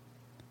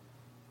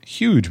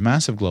 Huge,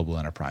 massive global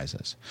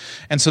enterprises.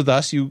 And so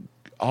thus you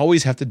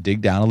always have to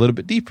dig down a little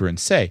bit deeper and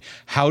say,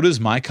 how does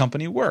my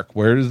company work?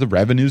 Where does the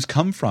revenues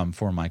come from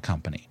for my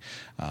company?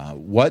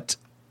 What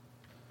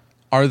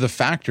are the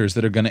factors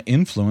that are going to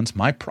influence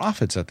my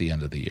profits at the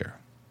end of the year?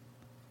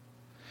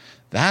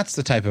 That's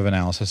the type of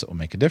analysis that will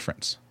make a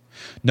difference.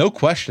 No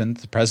question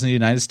the President of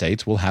the United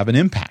States will have an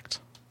impact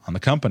on the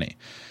company.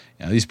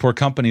 These poor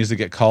companies that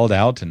get called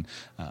out, and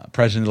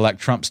President-elect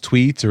Trump's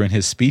tweets or in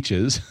his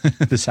speeches.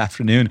 This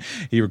afternoon,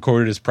 he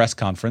recorded his press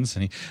conference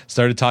and he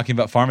started talking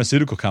about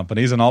pharmaceutical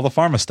companies, and all the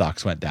pharma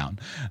stocks went down.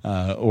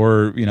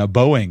 Or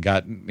Boeing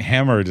got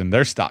hammered and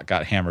their stock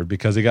got hammered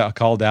because they got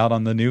called out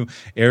on the new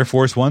Air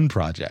Force One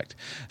project.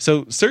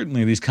 So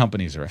certainly these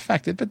companies are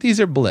affected, but these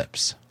are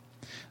blips.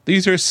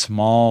 These are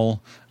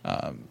small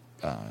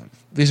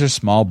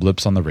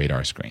blips on the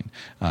radar screen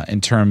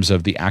in terms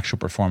of the actual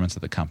performance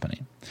of the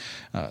company.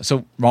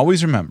 So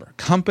always remember,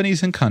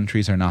 companies and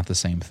countries are not the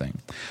same thing.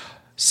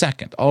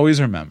 Second,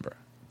 always remember,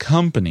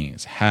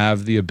 companies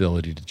have the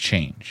ability to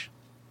change.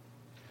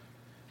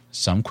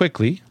 Some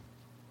quickly,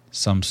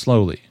 some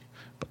slowly,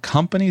 but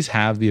companies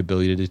have the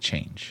ability to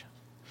change.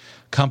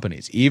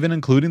 Companies, even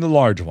including the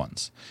large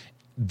ones,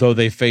 though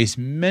they face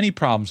many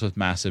problems with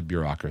massive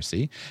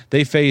bureaucracy,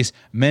 they face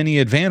many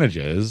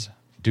advantages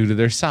due to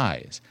their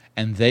size,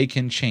 and they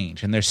can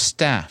change. And they're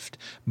staffed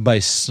by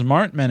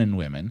smart men and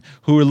women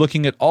who are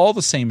looking at all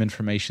the same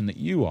information that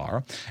you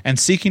are and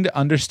seeking to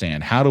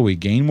understand, how do we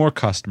gain more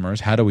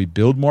customers, how do we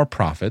build more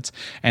profits,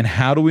 and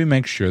how do we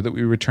make sure that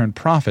we return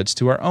profits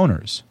to our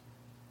owners?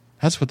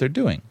 That's what they're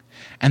doing.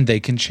 And they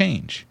can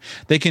change.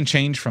 They can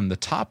change from the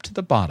top to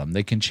the bottom.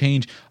 They can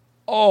change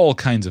all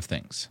kinds of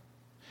things.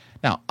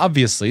 Now,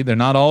 obviously, they're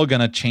not all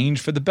going to change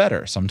for the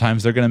better.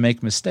 Sometimes they're going to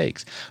make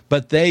mistakes,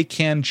 but they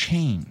can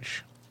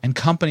change. And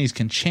companies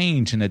can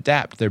change and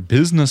adapt their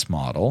business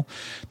model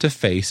to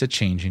face a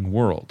changing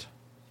world.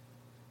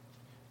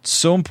 It's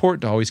so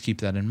important to always keep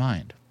that in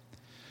mind.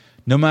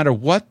 No matter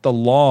what the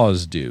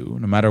laws do,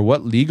 no matter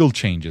what legal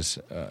changes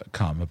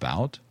come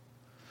about,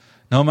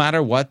 no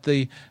matter what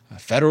the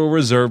Federal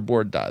Reserve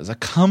Board does, a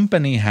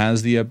company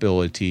has the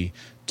ability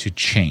to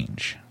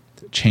change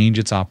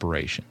its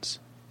operations.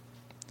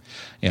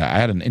 I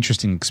had an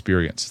interesting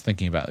experience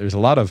thinking about it. There's a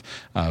lot of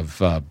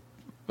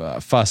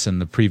fuss in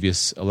the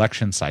previous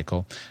election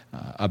cycle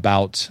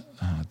about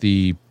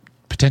the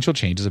potential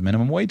changes of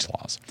minimum wage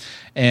laws.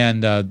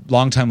 And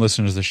longtime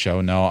listeners of the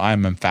show know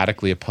I'm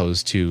emphatically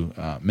opposed to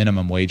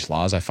minimum wage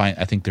laws. I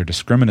think they're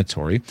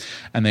discriminatory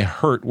and they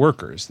hurt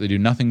workers. They do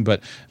nothing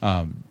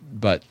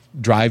but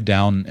drive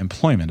down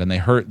employment, and they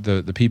hurt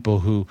the people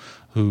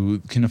who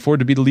can afford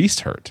to be the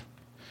least hurt.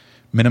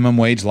 Minimum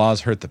wage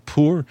laws hurt the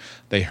poor,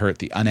 they hurt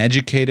the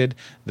uneducated,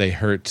 they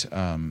hurt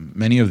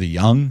many of the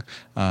young,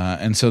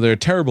 and so they're a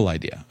terrible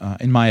idea,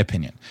 in my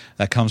opinion.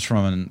 That comes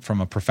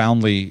from a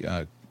profoundly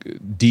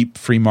deep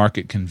free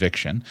market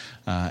conviction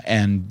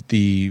and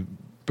the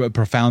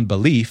profound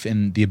belief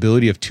in the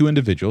ability of two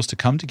individuals to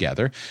come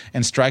together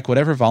and strike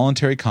whatever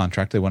voluntary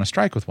contract they want to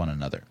strike with one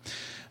another.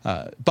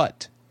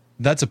 But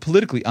that's a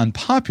politically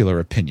unpopular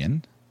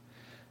opinion.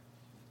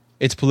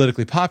 It's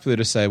politically popular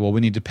to say, well,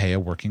 we need to pay a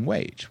working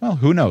wage. Well,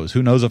 who knows?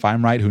 Who knows if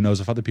I'm right? Who knows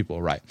if other people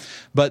are right?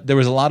 But there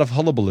was a lot of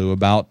hullabaloo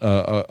about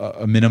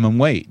a minimum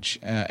wage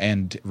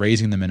and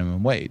raising the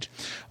minimum wage.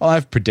 Well,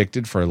 I've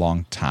predicted for a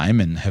long time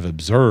and have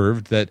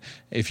observed that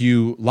if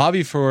you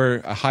lobby for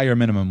a higher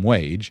minimum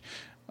wage,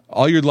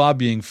 all you're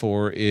lobbying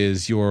for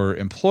is your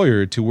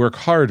employer to work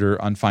harder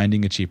on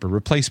finding a cheaper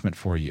replacement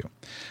for you.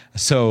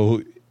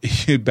 So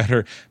you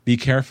better be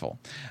careful.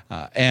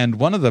 And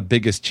one of the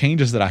biggest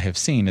changes that I have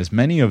seen is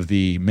many of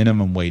the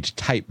minimum wage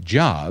type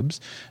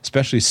jobs,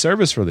 especially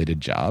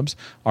service-related jobs,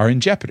 are in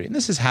jeopardy. And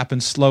this has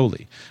happened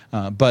slowly.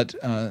 But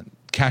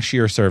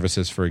cashier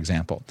services, for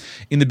example.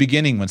 In the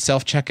beginning, when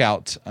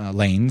self-checkout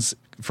lanes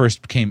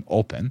first became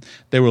open,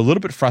 they were a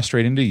little bit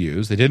frustrating to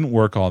use. They didn't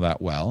work all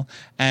that well.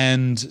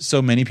 And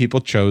so many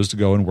people chose to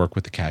go and work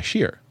with the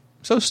cashier.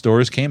 So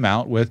stores came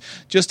out with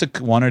just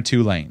one or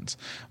two lanes.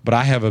 But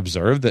I have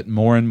observed that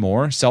more and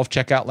more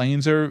self-checkout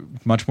lanes are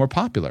much more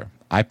popular.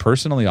 I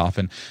personally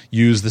often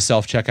use the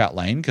self-checkout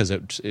lane because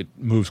it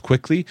moves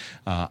quickly.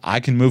 I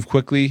can move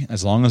quickly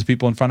as long as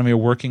people in front of me are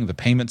working. The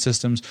payment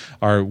systems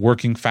are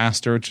working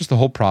faster. Just the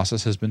whole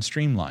process has been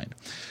streamlined.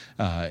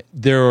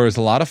 There was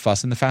a lot of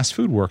fuss in the fast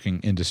food working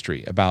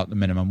industry about the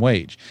minimum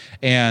wage.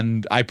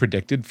 And I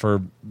predicted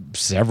for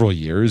several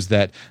years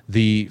that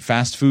the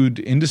fast food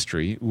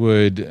industry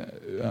would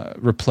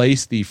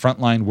replace the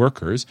frontline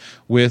workers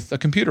with a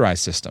computerized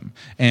system.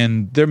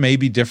 And there may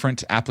be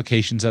different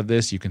applications of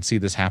this. You can see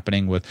this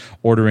happening with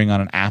ordering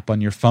on an app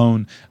on your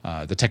phone.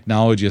 The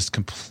technology is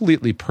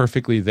completely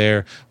perfectly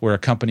there where a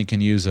company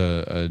can use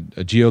a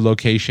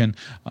geolocation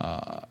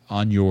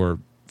on your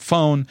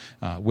phone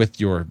with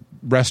your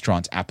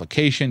restaurant's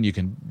application. You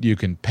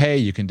can pay,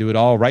 you can do it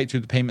all right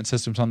through the payment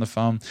systems on the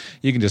phone.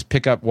 You can just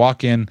pick up,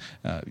 walk in,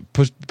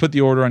 put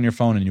the order on your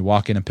phone, and you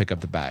walk in and pick up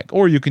the bag.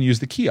 Or you can use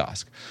the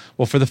kiosk.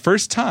 Well, for the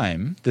first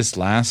time this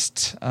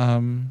last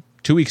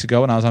 2 weeks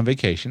ago when I was on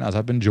vacation, I was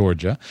up in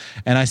Georgia,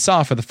 and I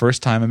saw for the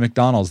first time a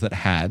McDonald's that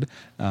had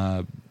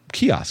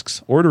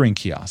kiosks, ordering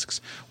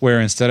kiosks, where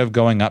instead of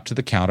going up to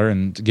the counter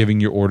and giving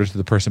your order to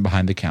the person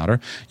behind the counter,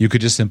 you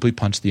could just simply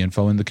punch the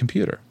info in the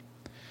computer.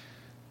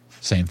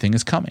 Same thing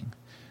is coming.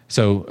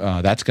 So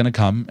that's going to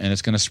come, and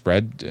it's going to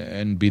spread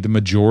and be the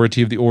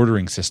majority of the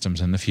ordering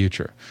systems in the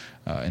future,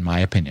 in my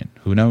opinion.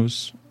 Who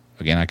knows?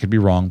 Again, I could be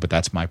wrong, but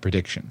that's my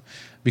prediction.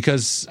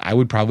 Because I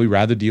would probably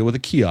rather deal with a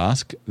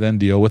kiosk than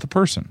deal with a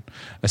person,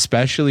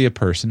 especially a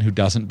person who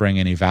doesn't bring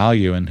any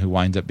value and who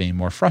winds up being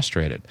more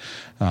frustrated.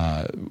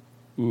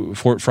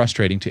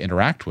 Frustrating to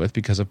interact with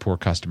because of poor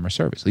customer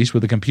service. At least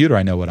with a computer,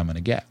 I know what I'm going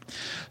to get.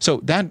 So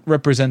that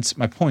represents,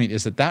 my point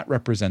is that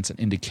represents an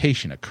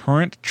indication, a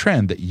current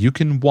trend that you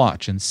can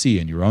watch and see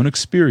in your own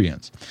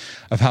experience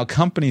of how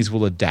companies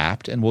will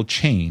adapt and will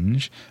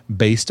change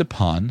based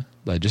upon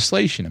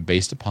legislation and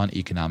based upon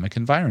economic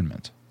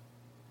environment.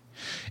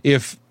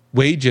 If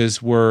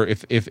wages were,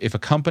 if a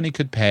company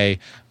could pay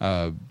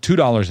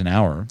 $2 an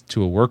hour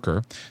to a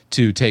worker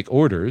to take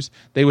orders,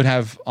 they would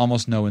have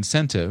almost no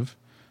incentive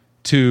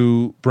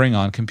to bring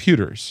on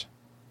computers.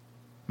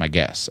 My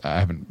guess.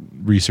 I haven't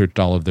researched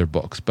all of their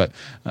books, but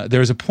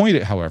there is a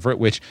point, however, at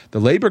which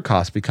the labor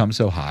costs become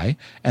so high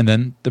and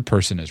then the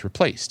person is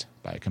replaced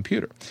by a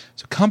computer.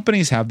 So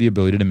companies have the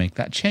ability to make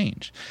that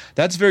change.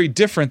 That's very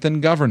different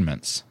than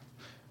governments.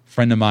 A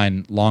friend of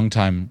mine,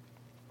 longtime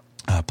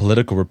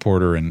political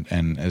reporter,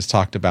 and has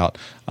talked about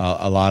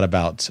a lot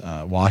about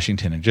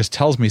Washington, and just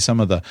tells me some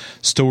of the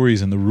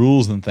stories and the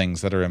rules and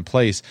things that are in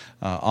place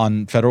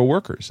on federal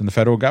workers and the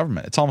federal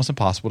government. It's almost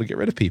impossible to get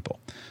rid of people.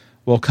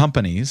 Well,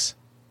 companies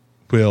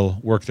will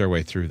work their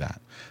way through that.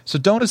 So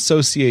don't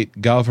associate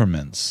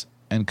governments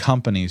and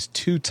companies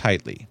too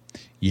tightly.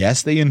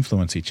 Yes, they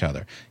influence each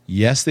other.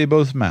 Yes, they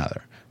both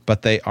matter,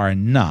 but they are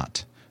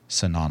not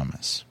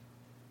synonymous.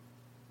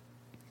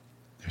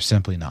 They're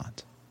simply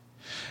not.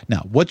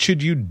 Now, what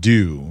should you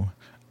do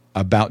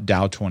about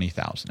Dow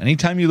 20,000?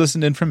 Anytime you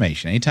listen to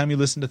information, anytime you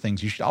listen to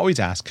things, you should always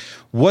ask,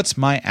 what's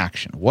my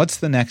action? What's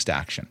the next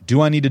action?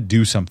 Do I need to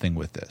do something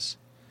with this?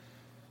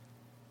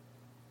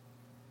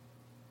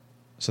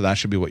 So that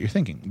should be what you're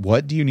thinking.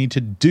 What do you need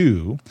to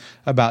do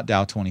about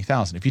Dow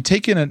 20,000? If you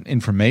take in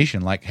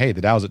information like, hey,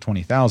 the Dow's at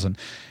 20,000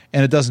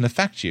 and it doesn't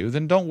affect you,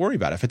 then don't worry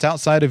about it. If it's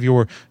outside of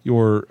your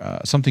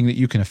something that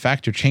you can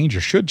affect or change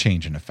or should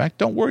change and affect,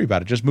 don't worry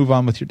about it. Just move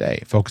on with your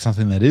day. Focus on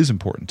something that is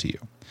important to you.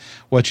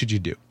 What should you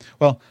do?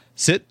 Well,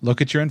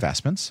 look at your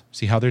investments,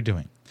 see how they're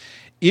doing.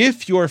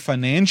 If your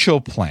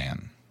financial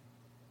plan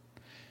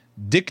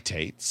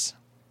dictates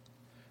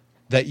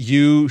that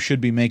you should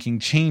be making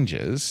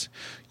changes,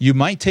 you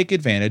might take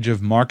advantage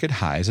of market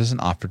highs as an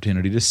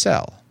opportunity to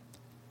sell.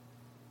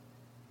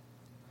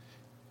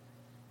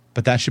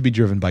 But that should be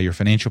driven by your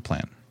financial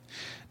plan,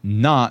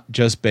 not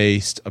just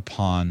based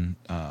upon,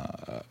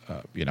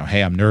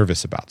 hey, I'm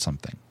nervous about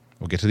something.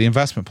 We'll get to the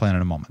investment plan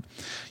in a moment.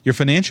 Your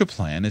financial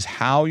plan is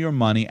how your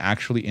money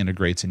actually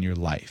integrates in your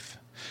life.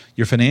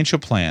 Your financial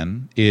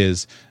plan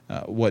is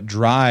what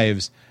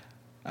drives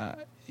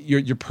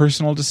your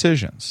personal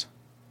decisions.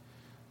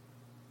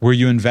 Were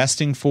you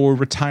investing for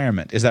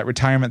retirement? Is that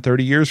retirement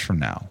 30 years from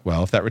now?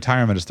 Well, if that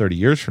retirement is 30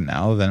 years from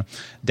now, then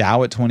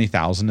Dow at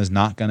 20,000 is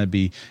not going to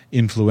be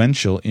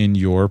influential in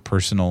your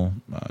personal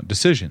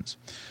decisions.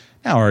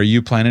 Now, are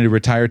you planning to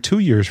retire 2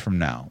 years from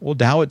now? Well,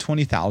 Dow at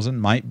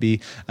 20,000 might be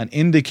an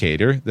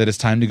indicator that it's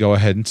time to go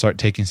ahead and start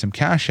taking some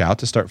cash out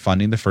to start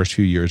funding the first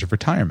few years of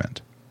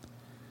retirement.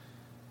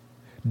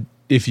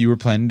 If you were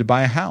planning to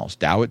buy a house,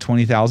 Dow at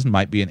 20,000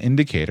 might be an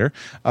indicator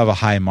of a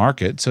high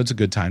market, so it's a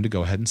good time to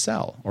go ahead and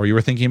sell. Or you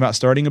were thinking about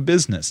starting a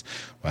business.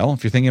 Well,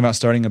 if you're thinking about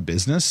starting a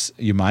business,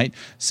 you might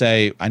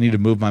say, I need to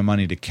move my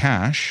money to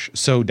cash,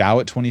 so Dow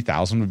at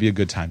 20,000 would be a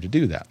good time to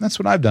do that. That's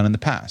what I've done in the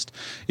past.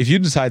 If you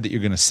decide that you're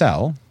going to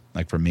sell,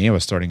 like for me, I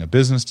was starting a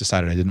business,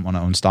 decided I didn't want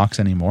to own stocks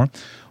anymore,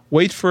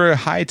 wait for a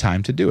high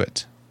time to do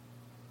it.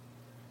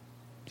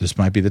 This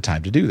might be the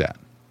time to do that.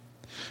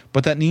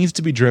 But that needs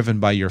to be driven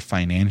by your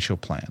financial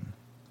plan.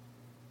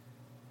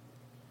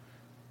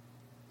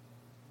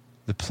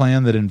 The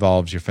plan that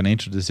involves your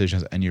financial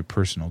decisions and your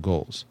personal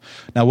goals.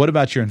 Now, what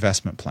about your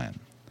investment plan?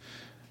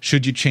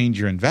 Should you change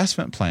your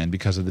investment plan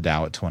because of the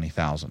Dow at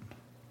 20,000?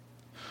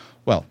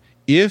 Well,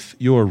 if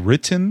your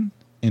written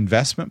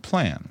investment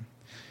plan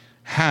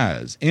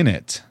has in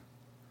it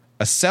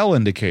a sell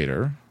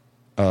indicator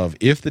of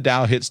if the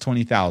Dow hits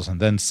 20,000,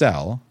 then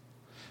sell,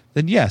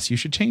 then yes, you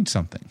should change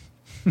something.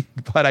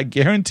 But I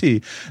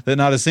guarantee that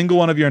not a single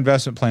one of your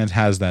investment plans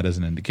has that as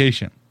an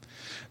indication.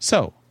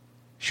 So,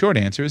 short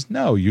answer is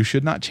no, you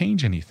should not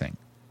change anything.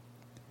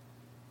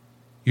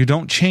 You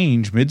don't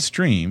change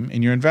midstream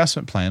in your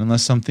investment plan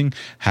unless something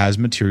has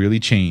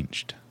materially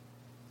changed.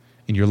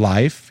 In your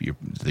life,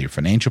 your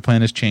financial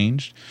plan has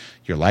changed,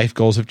 your life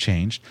goals have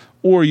changed,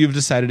 or you've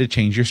decided to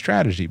change your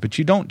strategy. But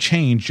you don't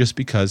change just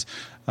because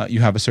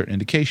you have a certain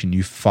indication.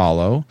 You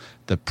follow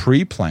the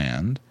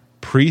pre-planned,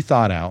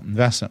 pre-thought-out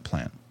investment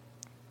plan.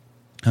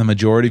 And the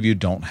majority of you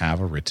don't have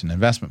a written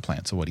investment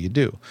plan. So what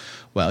do?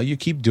 Well, you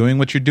keep doing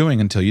what you're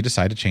doing until you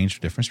decide to change to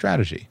a different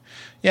strategy.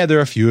 Yeah, there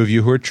are a few of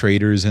you who are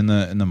traders in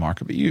the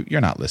market, but you're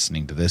not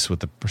listening to this with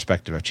the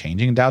perspective of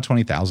changing. And Dow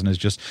 20,000 is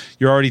just,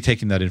 you're already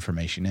taking that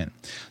information in.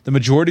 The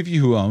majority of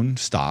you who own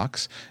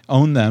stocks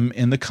own them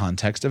in the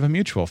context of a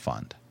mutual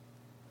fund.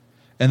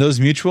 And those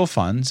mutual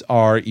funds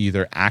are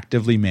either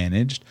actively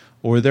managed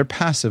or they're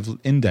passive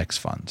index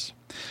funds.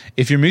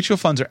 If your mutual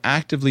funds are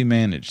actively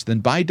managed, then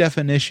by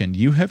definition,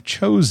 you have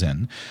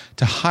chosen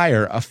to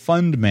hire a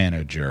fund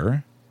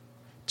manager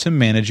to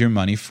manage your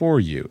money for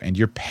you. And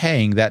you're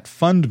paying that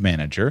fund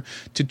manager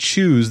to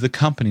choose the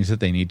companies that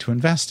they need to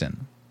invest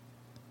in.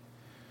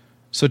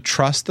 So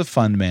trust the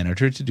fund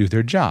manager to do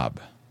their job.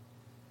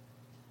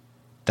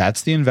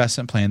 That's the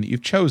investment plan that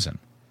you've chosen.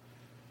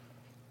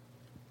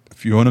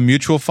 If you own a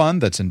mutual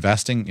fund that's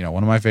investing,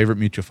 one of my favorite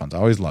mutual funds, I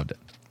always loved it.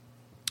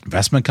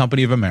 Investment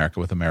Company of America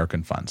with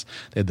American Funds.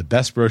 They had the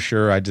best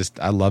brochure.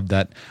 I loved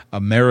that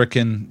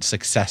American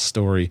success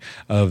story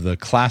of the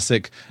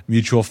classic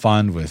mutual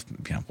fund with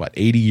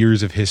 80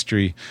 years of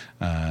history.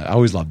 I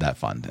always loved that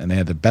fund, and they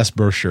had the best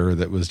brochure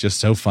that was just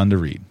so fun to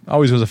read.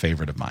 Always was a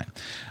favorite of mine.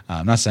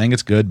 I'm not saying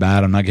it's good,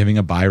 bad. I'm not giving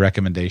a buy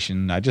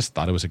recommendation. I just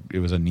thought it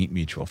was a neat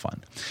mutual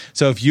fund.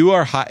 So if you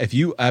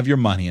have your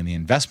money in the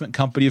Investment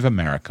Company of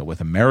America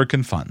with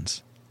American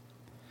Funds,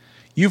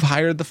 you've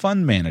hired the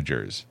fund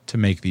managers to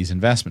make these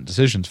investment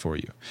decisions for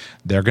you.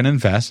 They're going to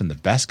invest in the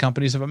best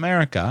companies of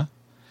America,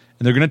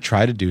 and they're going to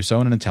try to do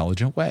so in an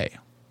intelligent way.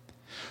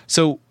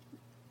 So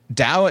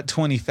Dow at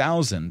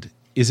 20,000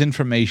 is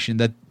information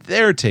that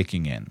they're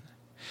taking in.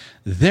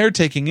 They're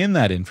taking in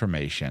that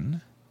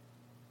information.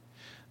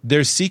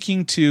 They're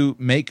seeking to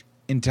make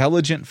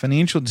intelligent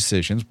financial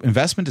decisions,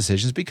 investment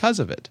decisions because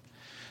of it.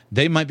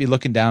 They might be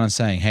looking down and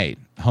saying, hey,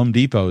 Home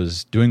Depot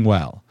is doing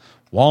well.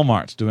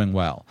 Walmart's doing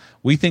well.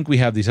 We think we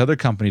have these other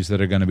companies that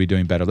are going to be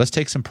doing better. Let's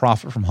take some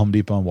profit from Home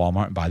Depot and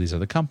Walmart and buy these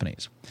other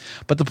companies.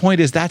 But the point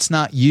is, that's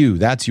not you.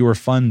 That's your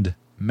fund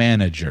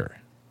manager.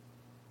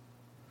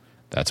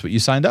 That's what you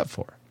signed up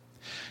for.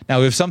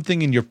 Now, if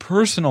something in your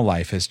personal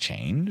life has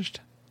changed,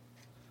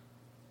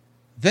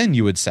 then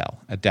you would sell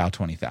at Dow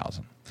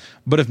 20,000.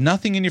 But if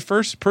nothing in your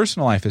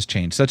personal life has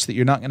changed such that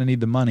you're not going to need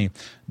the money,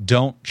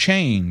 don't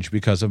change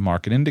because of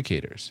market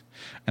indicators.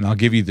 And I'll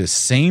give you the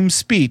same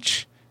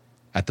speech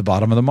at the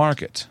bottom of the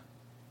market.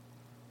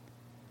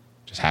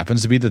 Just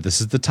happens to be that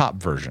this is the top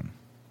version.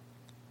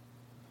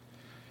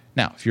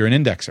 Now, if you're an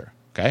indexer,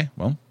 okay,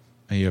 well,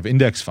 you have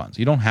index funds.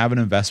 You don't have an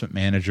investment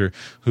manager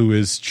who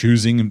is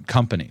choosing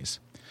companies.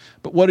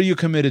 But what are you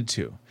committed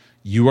to?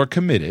 You are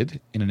committed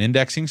in an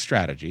indexing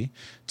strategy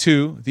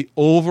to the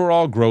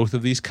overall growth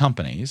of these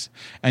companies,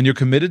 and you're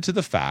committed to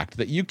the fact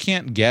that you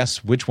can't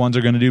guess which ones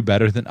are going to do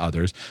better than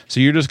others, so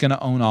you're just going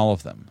to own all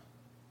of them.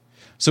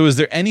 So is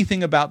there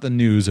anything about the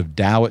news of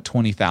Dow at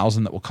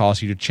 20,000 that will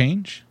cause you to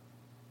change?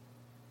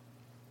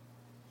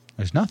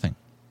 There's nothing.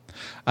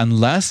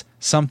 Unless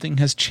something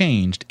has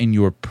changed in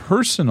your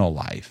personal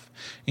life,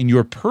 in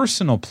your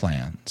personal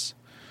plans,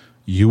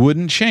 you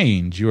wouldn't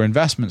change your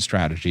investment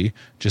strategy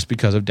just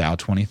because of Dow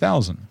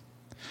 20,000.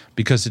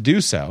 Because to do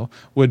so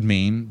would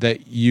mean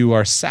that you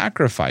are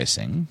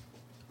sacrificing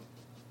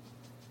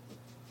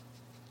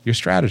your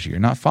strategy. You're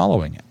not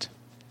following it.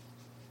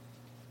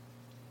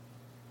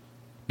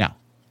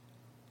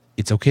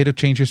 It's okay to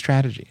change your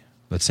strategy.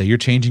 Let's say you're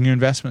changing your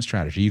investment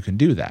strategy. You can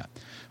do that.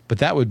 But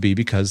that would be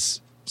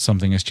because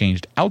something has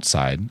changed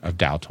outside of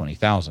Dow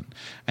 20,000.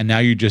 And now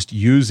you're just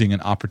using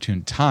an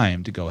opportune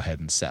time to go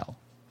ahead and sell.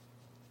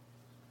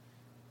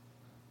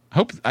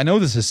 I know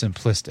this is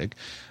simplistic,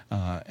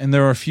 and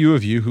there are a few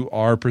of you who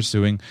are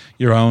pursuing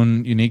your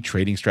own unique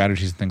trading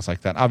strategies and things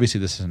like that.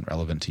 Obviously, this isn't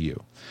relevant to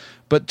you.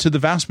 But to the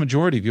vast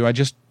majority of you, I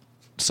just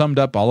summed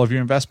up all of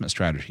your investment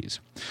strategies.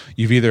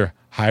 You've either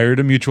hired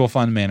a mutual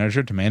fund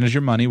manager to manage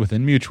your money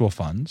within mutual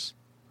funds,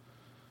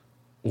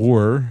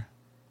 or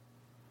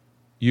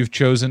you've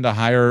chosen to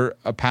hire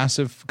a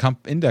passive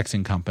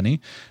indexing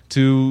company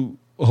to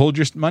hold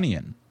your money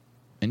in,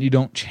 and you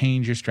don't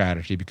change your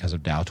strategy because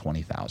of Dow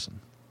 20,000.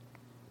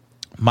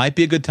 Might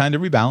be a good time to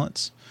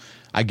rebalance,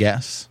 I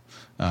guess.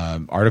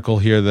 Article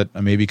here that I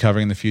may be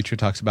covering in the future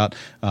talks about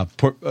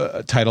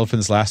titled for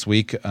this last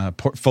week,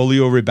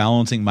 portfolio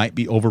rebalancing might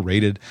be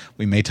overrated.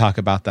 We may talk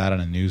about that on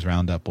a news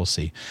roundup. We'll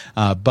see.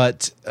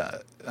 But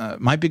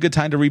might be a good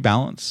time to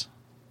rebalance.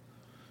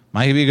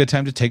 Might be a good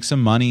time to take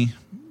some money.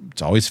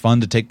 It's always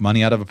fun to take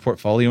money out of a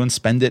portfolio and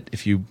spend it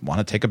if you want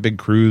to take a big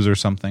cruise or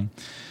something.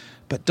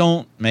 But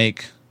don't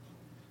make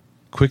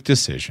quick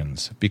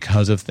decisions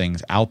because of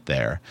things out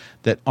there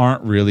that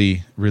aren't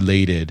really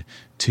related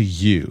to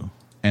you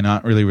and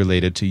not really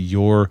related to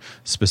your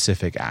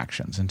specific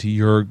actions and to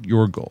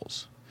your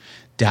goals.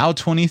 Dow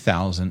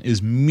 20,000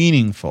 is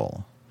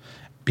meaningful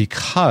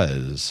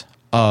because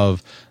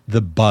of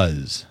the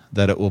buzz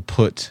that it will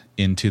put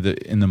in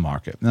the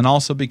market, and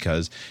also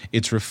because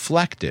it's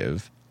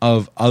reflective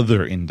of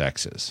other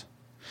indexes.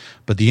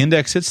 But the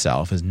index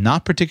itself is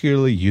not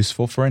particularly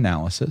useful for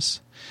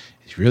analysis.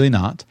 It's really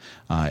not.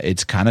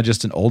 It's kind of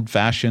just an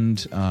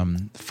old-fashioned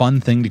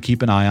fun thing to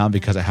keep an eye on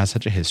because it has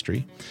such a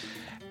history.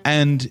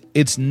 And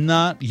it's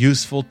not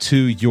useful to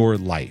your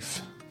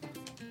life.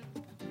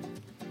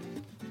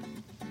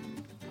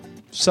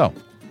 So,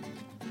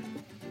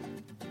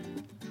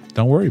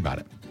 don't worry about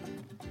it.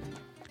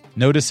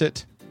 Notice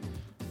it.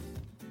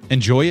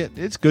 Enjoy it.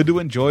 It's good to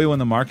enjoy when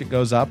the market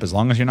goes up, as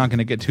long as you're not going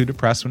to get too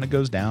depressed when it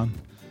goes down,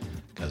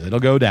 because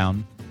it'll go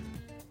down.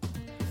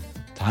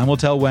 Time will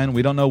tell when.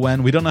 We don't know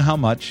when. We don't know how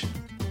much.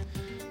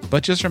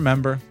 But just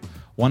remember,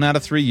 1 out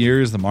of 3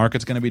 years, the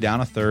market's going to be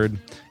down a third.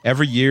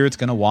 Every year, it's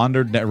going to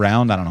wander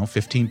around,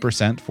 15%,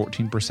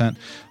 14%.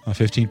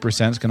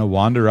 15% is going to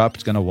wander up.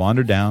 It's going to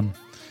wander down.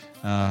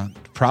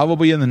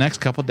 Probably in the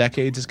next couple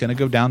decades, it's going to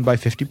go down by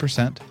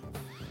 50%.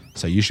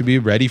 So you should be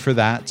ready for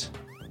that.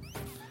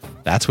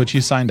 That's what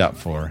you signed up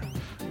for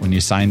when you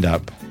signed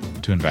up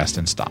to invest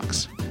in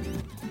stocks.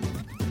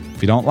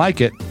 If you don't like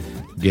it,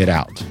 get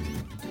out.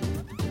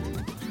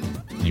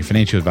 And your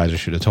financial advisor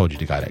should have told you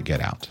to get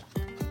out.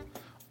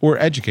 Or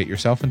educate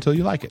yourself until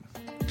you like it.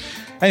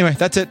 Anyway,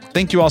 that's it.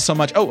 Thank you all so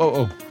much.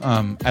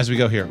 As we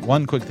go here,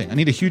 one quick thing. I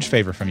need a huge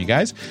favor from you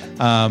guys. Get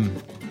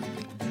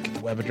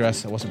the web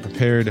address. I wasn't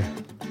prepared.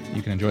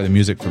 You can enjoy the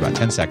music for about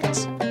 10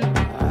 seconds.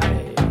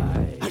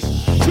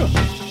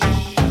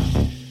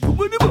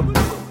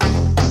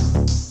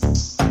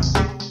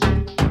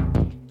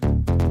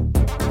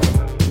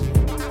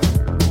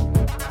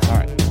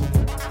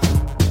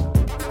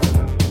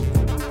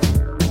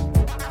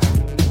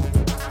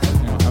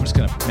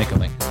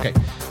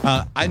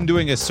 I'm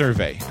doing a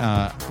survey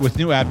with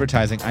new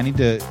advertising. I need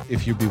to,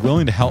 if you'd be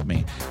willing to help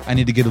me, I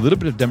need to get a little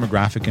bit of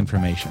demographic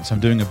information. So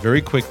I'm doing a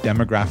very quick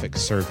demographic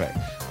survey.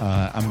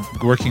 I'm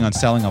working on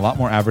selling a lot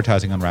more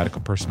advertising on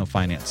Radical Personal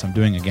Finance. So I'm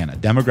doing, again, a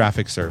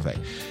demographic survey.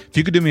 If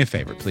you could do me a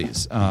favor,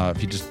 please,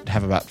 if you just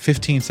have about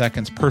 15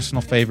 seconds,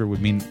 personal favor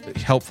would mean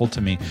helpful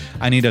to me.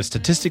 I need a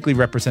statistically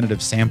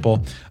representative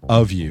sample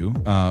of you,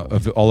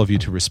 of all of you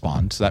to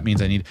respond. So that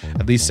means I need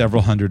at least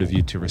several hundred of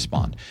you to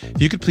respond. If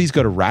you could please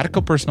go to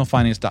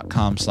radicalpersonalfinance.com/survey.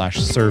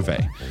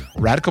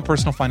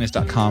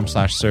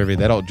 radicalpersonalfinance.com/survey.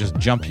 That'll just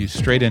jump you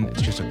straight in.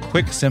 It's just a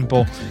quick,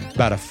 simple,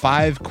 about a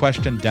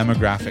 5-question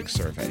demographic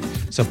survey.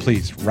 So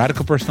please,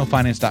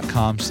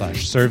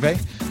 radicalpersonalfinance.com/survey.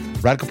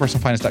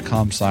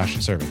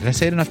 radicalpersonalfinance.com/survey. Did I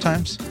say it enough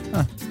times?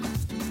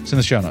 It's in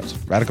the show notes.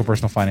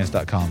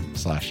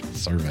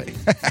 radicalpersonalfinance.com/survey.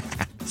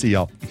 See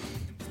y'all.